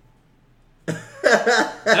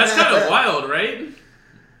 That's kind of wild, right?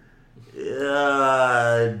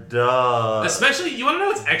 Yeah, dog. Especially, you want to know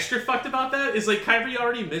what's extra fucked about that? Is like Kyrie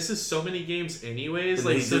already misses so many games anyways. And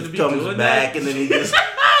like, he so just to be comes doing back that, and then he just.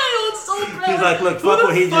 It's so bad. He's like, look, Who fuck the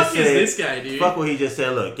what he fuck just is said. this guy, dude? Fuck what he just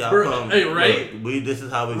said. Look, y'all come. Hey, right? Look, this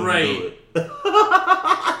is how we're gonna Right. do it.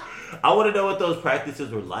 I want to know what those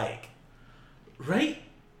practices were like. Right?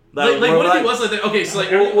 Like what if he was like that? Okay, so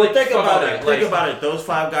like, well, think fuck about all it. that. Think about it. Those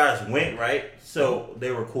 5 guys went, right? So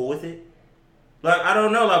they were cool with it. Like, I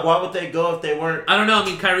don't know. Like, why would they go if they weren't? I don't know. I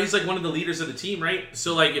mean, Kyrie's like one of the leaders of the team, right?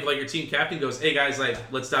 So like, if like your team captain goes, "Hey guys, like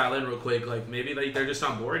let's dial in real quick," like maybe like they're just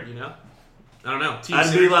on board, you know? I don't know. Team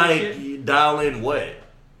I'd be synergy like, shit? you dial in what?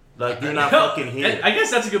 Like, you're not fucking here. I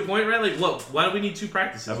guess that's a good point, right? Like, look, why do we need 2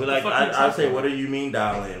 practices? I'd be like, I'd say, what do you mean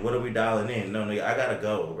dial in? What are we dialing in? No, nigga, I gotta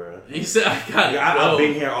go, bro. He said, I gotta go. I've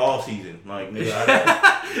been here all season. Like, nigga, I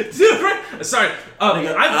gotta... Dude, sorry.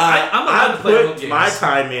 Nigga, I'm allowed to play home games. my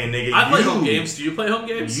time in, nigga. I play home games. Do you play home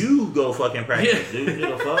games? You go fucking practice, dude.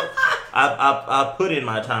 Give a fuck. I put in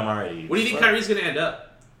my time already. What do you think Kyrie's gonna end up?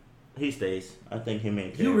 He stays. I think him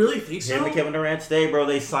and Kevin. You really think so? Him and Kevin Durant stay, bro.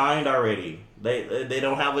 They signed already. They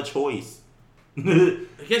don't have a choice. I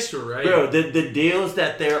guess you're right. Bro, the deals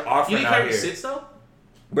that they're offering you think out Kyrie here. sits though?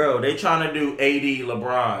 Bro, they trying to do AD,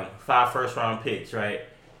 LeBron, 5 first-round picks, right?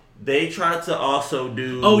 They tried to also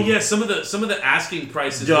do. Oh yeah, some of the asking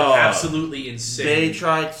prices were absolutely insane. They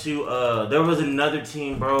tried to. There was another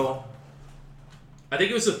team, bro. I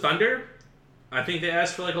think it was the Thunder. I think they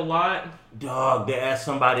asked for like a lot. Dog, they asked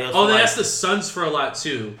somebody else. Oh, they asked the Suns for a lot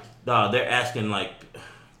too. Dog, they're asking like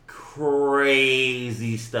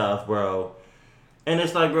crazy stuff, bro. And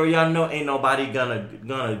it's like, bro, y'all know ain't nobody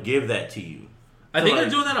gonna give that to you. I think they're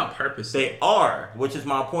doing that on purpose. They are, which is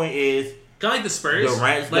my point is. Kind of like the Spurs,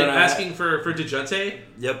 Durant's like asking for DeJounte.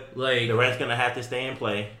 Yep. Like Durant's gonna have to stay and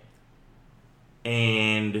play,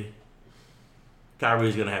 and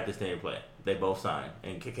Kyrie's gonna have to stay and play. They both signed,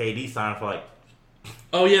 and KD signed for like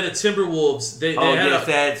Oh yeah, the Timberwolves. They yes,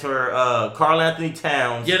 that's for Karl Anthony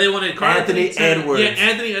Towns. Yeah, they wanted Karl Anthony Edwards. Yeah,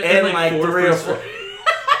 Anthony and like 3 or 4. Like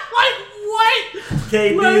what?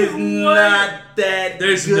 KD is not that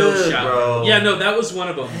There's good, no shot, bro. Yeah, no, that was one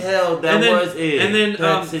of them. Hell, that was it. And then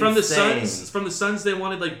That's from insane. the Suns, they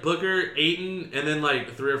wanted like Booker, Ayton, and then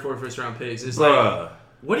like 3 or 4 first-round picks. It's Bruh. like,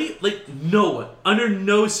 what do you like? No one, under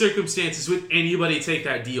no circumstances, would anybody take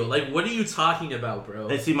that deal. Like, what are you talking about, bro?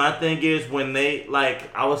 And see, my thing is when they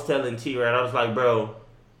I was telling T, right? I was like, bro,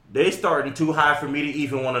 they starting too high for me to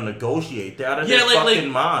even want to negotiate. They're out of their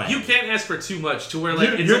fucking mind. You can't ask for too much to where like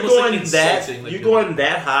it's you're almost going like insulting. you're going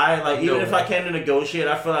that high. Like even No if I came to negotiate,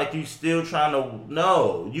 I feel like you still trying to.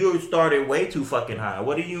 No, you started way too fucking high.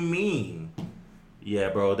 What do you mean? Yeah,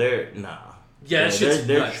 bro, they're nah. Yeah, that shit's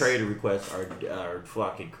their nuts. trade requests are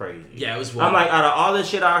fucking crazy. Yeah, it was wild. I'm like, out of all the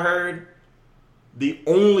shit I heard, the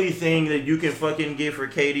only thing that you can fucking get for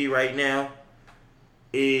KD right now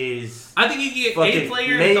is I think you can get fucking a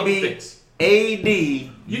player and a couple maybe picks.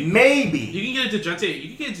 AD, maybe. You can get a DeJounte.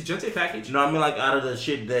 You can get a DeJounte package. No, I mean like out of the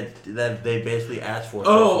shit that they basically asked for.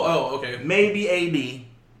 Oh, okay. Maybe AD,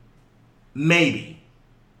 maybe,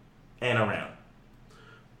 and around.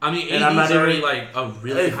 I mean, And I'm AD's not already even- like a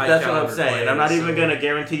really high That's what I'm caliber saying. player, I'm not even so- gonna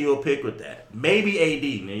guarantee you a pick with that. Maybe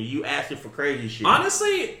AD. Man, you asking for crazy shit.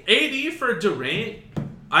 Honestly, AD for Durant,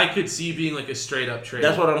 I could see being like a straight up trade.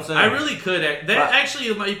 That's what I'm saying. I really could. That But-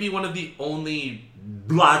 actually might be one of the only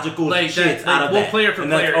logical like shits that, out of well, that. player for and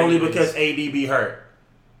player. that's only anyways. because AD be hurt,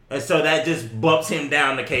 and so that just bumps him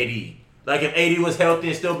down to KD. Like if AD was healthy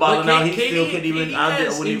and still balling But out, he KD still couldn't even. KD I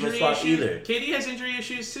has wouldn't even injury swap issues. either. KD has injury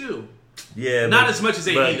issues too. Yeah, Not as much as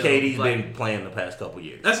AD, But though, KD's like- been playing the past couple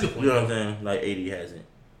years. That's a good point. You know what I'm saying? Like AD hasn't.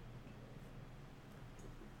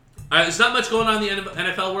 There's not much going on in the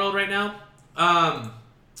NFL world right now.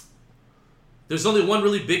 There's only one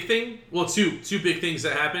really big thing. Well, two big things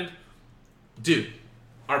that happened. Dude,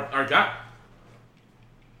 our guy,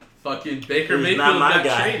 fucking Baker He's Mayfield not my got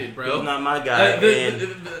guy. traded, bro. He's not my guy.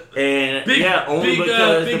 And big- yeah, only big,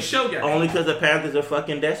 because big show guy. only because the Panthers are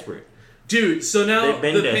fucking desperate. Dude, so now They've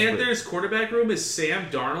been the desperate. Panthers quarterback room is Sam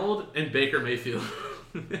Darnold and Baker Mayfield.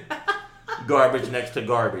 Garbage next to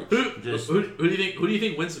garbage. Who do you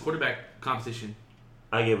think wins the quarterback competition?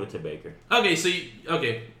 I give it to Baker. Okay, so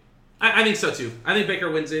I think so too. I think Baker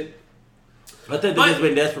wins it. I think But they've just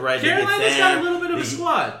been desperate, right? Carolina's got a little bit of a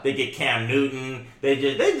squad. They get Cam Newton. They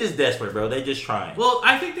just desperate, bro. They just trying. Well,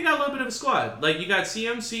 I think they got a little bit of a squad. Like you got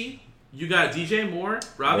CMC, you got DJ Moore,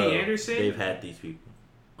 Robbie Bro, Anderson. They've had these people.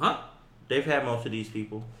 Huh? They've had most of these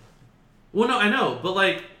people. Well, no, I know, but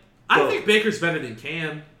like I think Baker's better than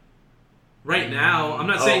Cam. Right now, I'm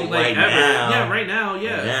not saying like right ever. now. Yeah, right now,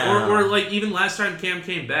 yeah. Right now. Or like even last time Cam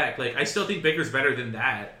came back, like I still think Baker's better than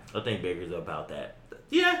that. I think Baker's about that.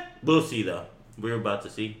 Yeah. We'll see though. We're about to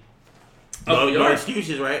see. Oh, we no are?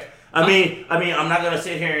 excuses, right? I mean, I'm not gonna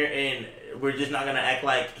sit here and we're just not gonna act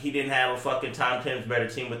like he didn't have a fucking Tom Tim's better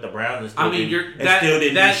team with the Browns. And still I mean, didn't, and that still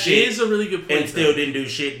didn't do shit. is a really good point. And still didn't do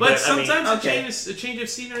shit. But I mean, sometimes okay. a change of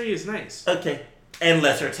scenery is nice. Okay. And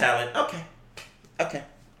lesser talent. Okay.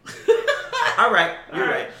 All right. You're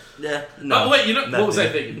right. Yeah. No. Oh wait, you know what was I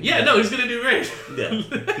nothing. thinking? Yeah, no, he's gonna do great. Yeah. He's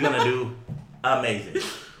gonna do amazing.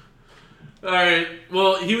 All right.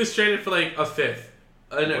 Well, he was traded for like a fifth.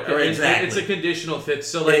 Exactly. It's a conditional fifth.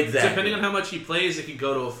 So like, Exactly. depending on how much he plays, it could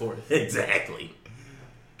go to a fourth. Exactly.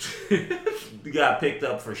 You got picked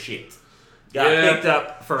up for shit. Picked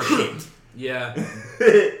up for shit. Yeah.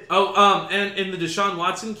 And in the Deshaun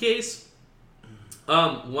Watson case,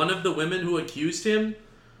 one of the women who accused him,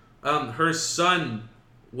 her son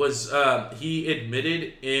was he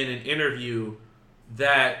admitted in an interview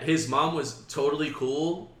that his mom was totally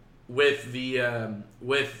cool with the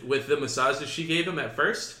with the massages she gave him at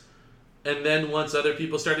first, and then once other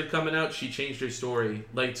people started coming out, she changed her story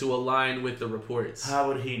like to align with the reports. How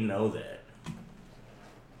would he know that?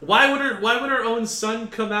 Why would her own son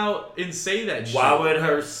come out and say that shit? Why would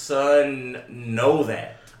her son know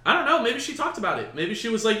that? I don't know. Maybe she talked about it. Maybe she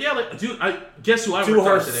was like, "Yeah, like, dude, I guess who I To worked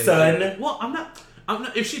her out today." son? Like, well, I'm not.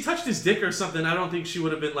 If she touched his dick or something, I don't think she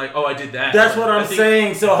would have been like, "Oh, I did that." That's what I'm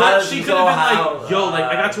saying. So but how? she could so have been how, like, "Yo, like,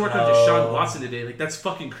 I got to work on no. Deshaun Watson today. Like, that's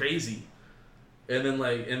fucking crazy." And then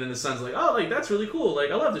the son's like, "Oh, like that's really cool. Like,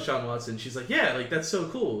 I love Deshaun Watson." She's like, "Yeah, like that's so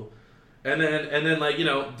cool." And then like, you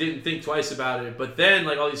know, didn't think twice about it. But then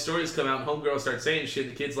like all these stories come out and homegirls start saying shit.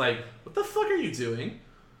 The kid's like, "What the fuck are you doing?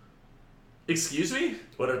 Excuse me?"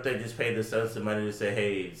 What if they just paid the son some money to say,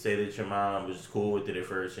 "Hey, say that your mom was cool with it at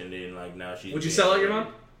first, and then like now she's." Would you sell out your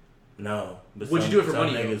mom? No. But Would you do it for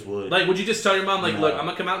money? Niggas would. Like, would you just tell your mom, like, No. look, I'm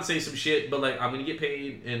gonna come out and say some shit, but like, I'm gonna get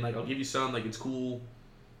paid, and like, I'll give you some, like, it's cool.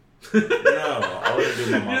 No, I wouldn't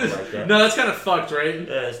do my mom like that. No, that's kind of fucked, right?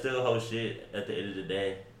 Yeah, it's still whole shit at the end of the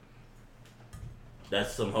day.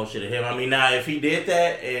 That's some whole shit of him. I mean, now, if he did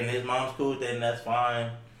that and his mom's cool, then that's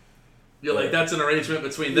fine. Yeah, like, that's an arrangement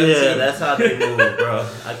between them Yeah, two. that's how they move, bro.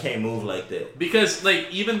 I can't move like that. Because, like,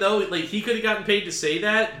 even though, like, he could have gotten paid to say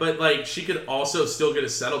that, but, like, she could also still get a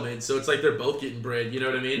settlement, so it's like they're both getting bread, you know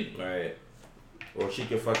what I mean? Right. Or she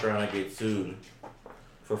could fuck around and get sued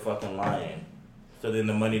for fucking lying. So then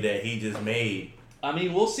the money that he just made... I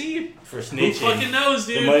mean, we'll see. For snitching. Who fucking knows,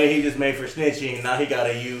 dude? The money he just made for snitching, now he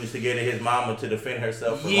gotta use to get at his mama to defend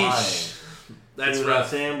herself for lying. That's See what rough. I'm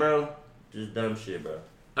saying, bro? Just dumb shit, bro.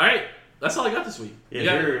 Alright, that's all I got this week. Yeah,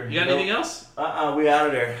 you got anything else? We out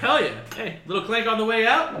of there. Hell yeah. Hey, little clank on the way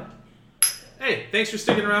out. Hey, thanks for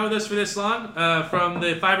sticking around with us for this long. From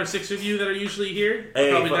the 5 or 6 of you that are usually here,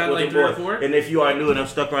 Hey, probably fuck down with like the 3 or boy. 4. And if you are new and I'm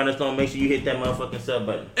stuck around this long, make sure you hit that motherfucking sub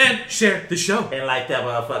button. And share the show. And like that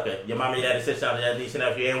motherfucker. Your mommy, daddy, sister, that decent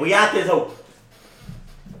up here. And we out this hoe.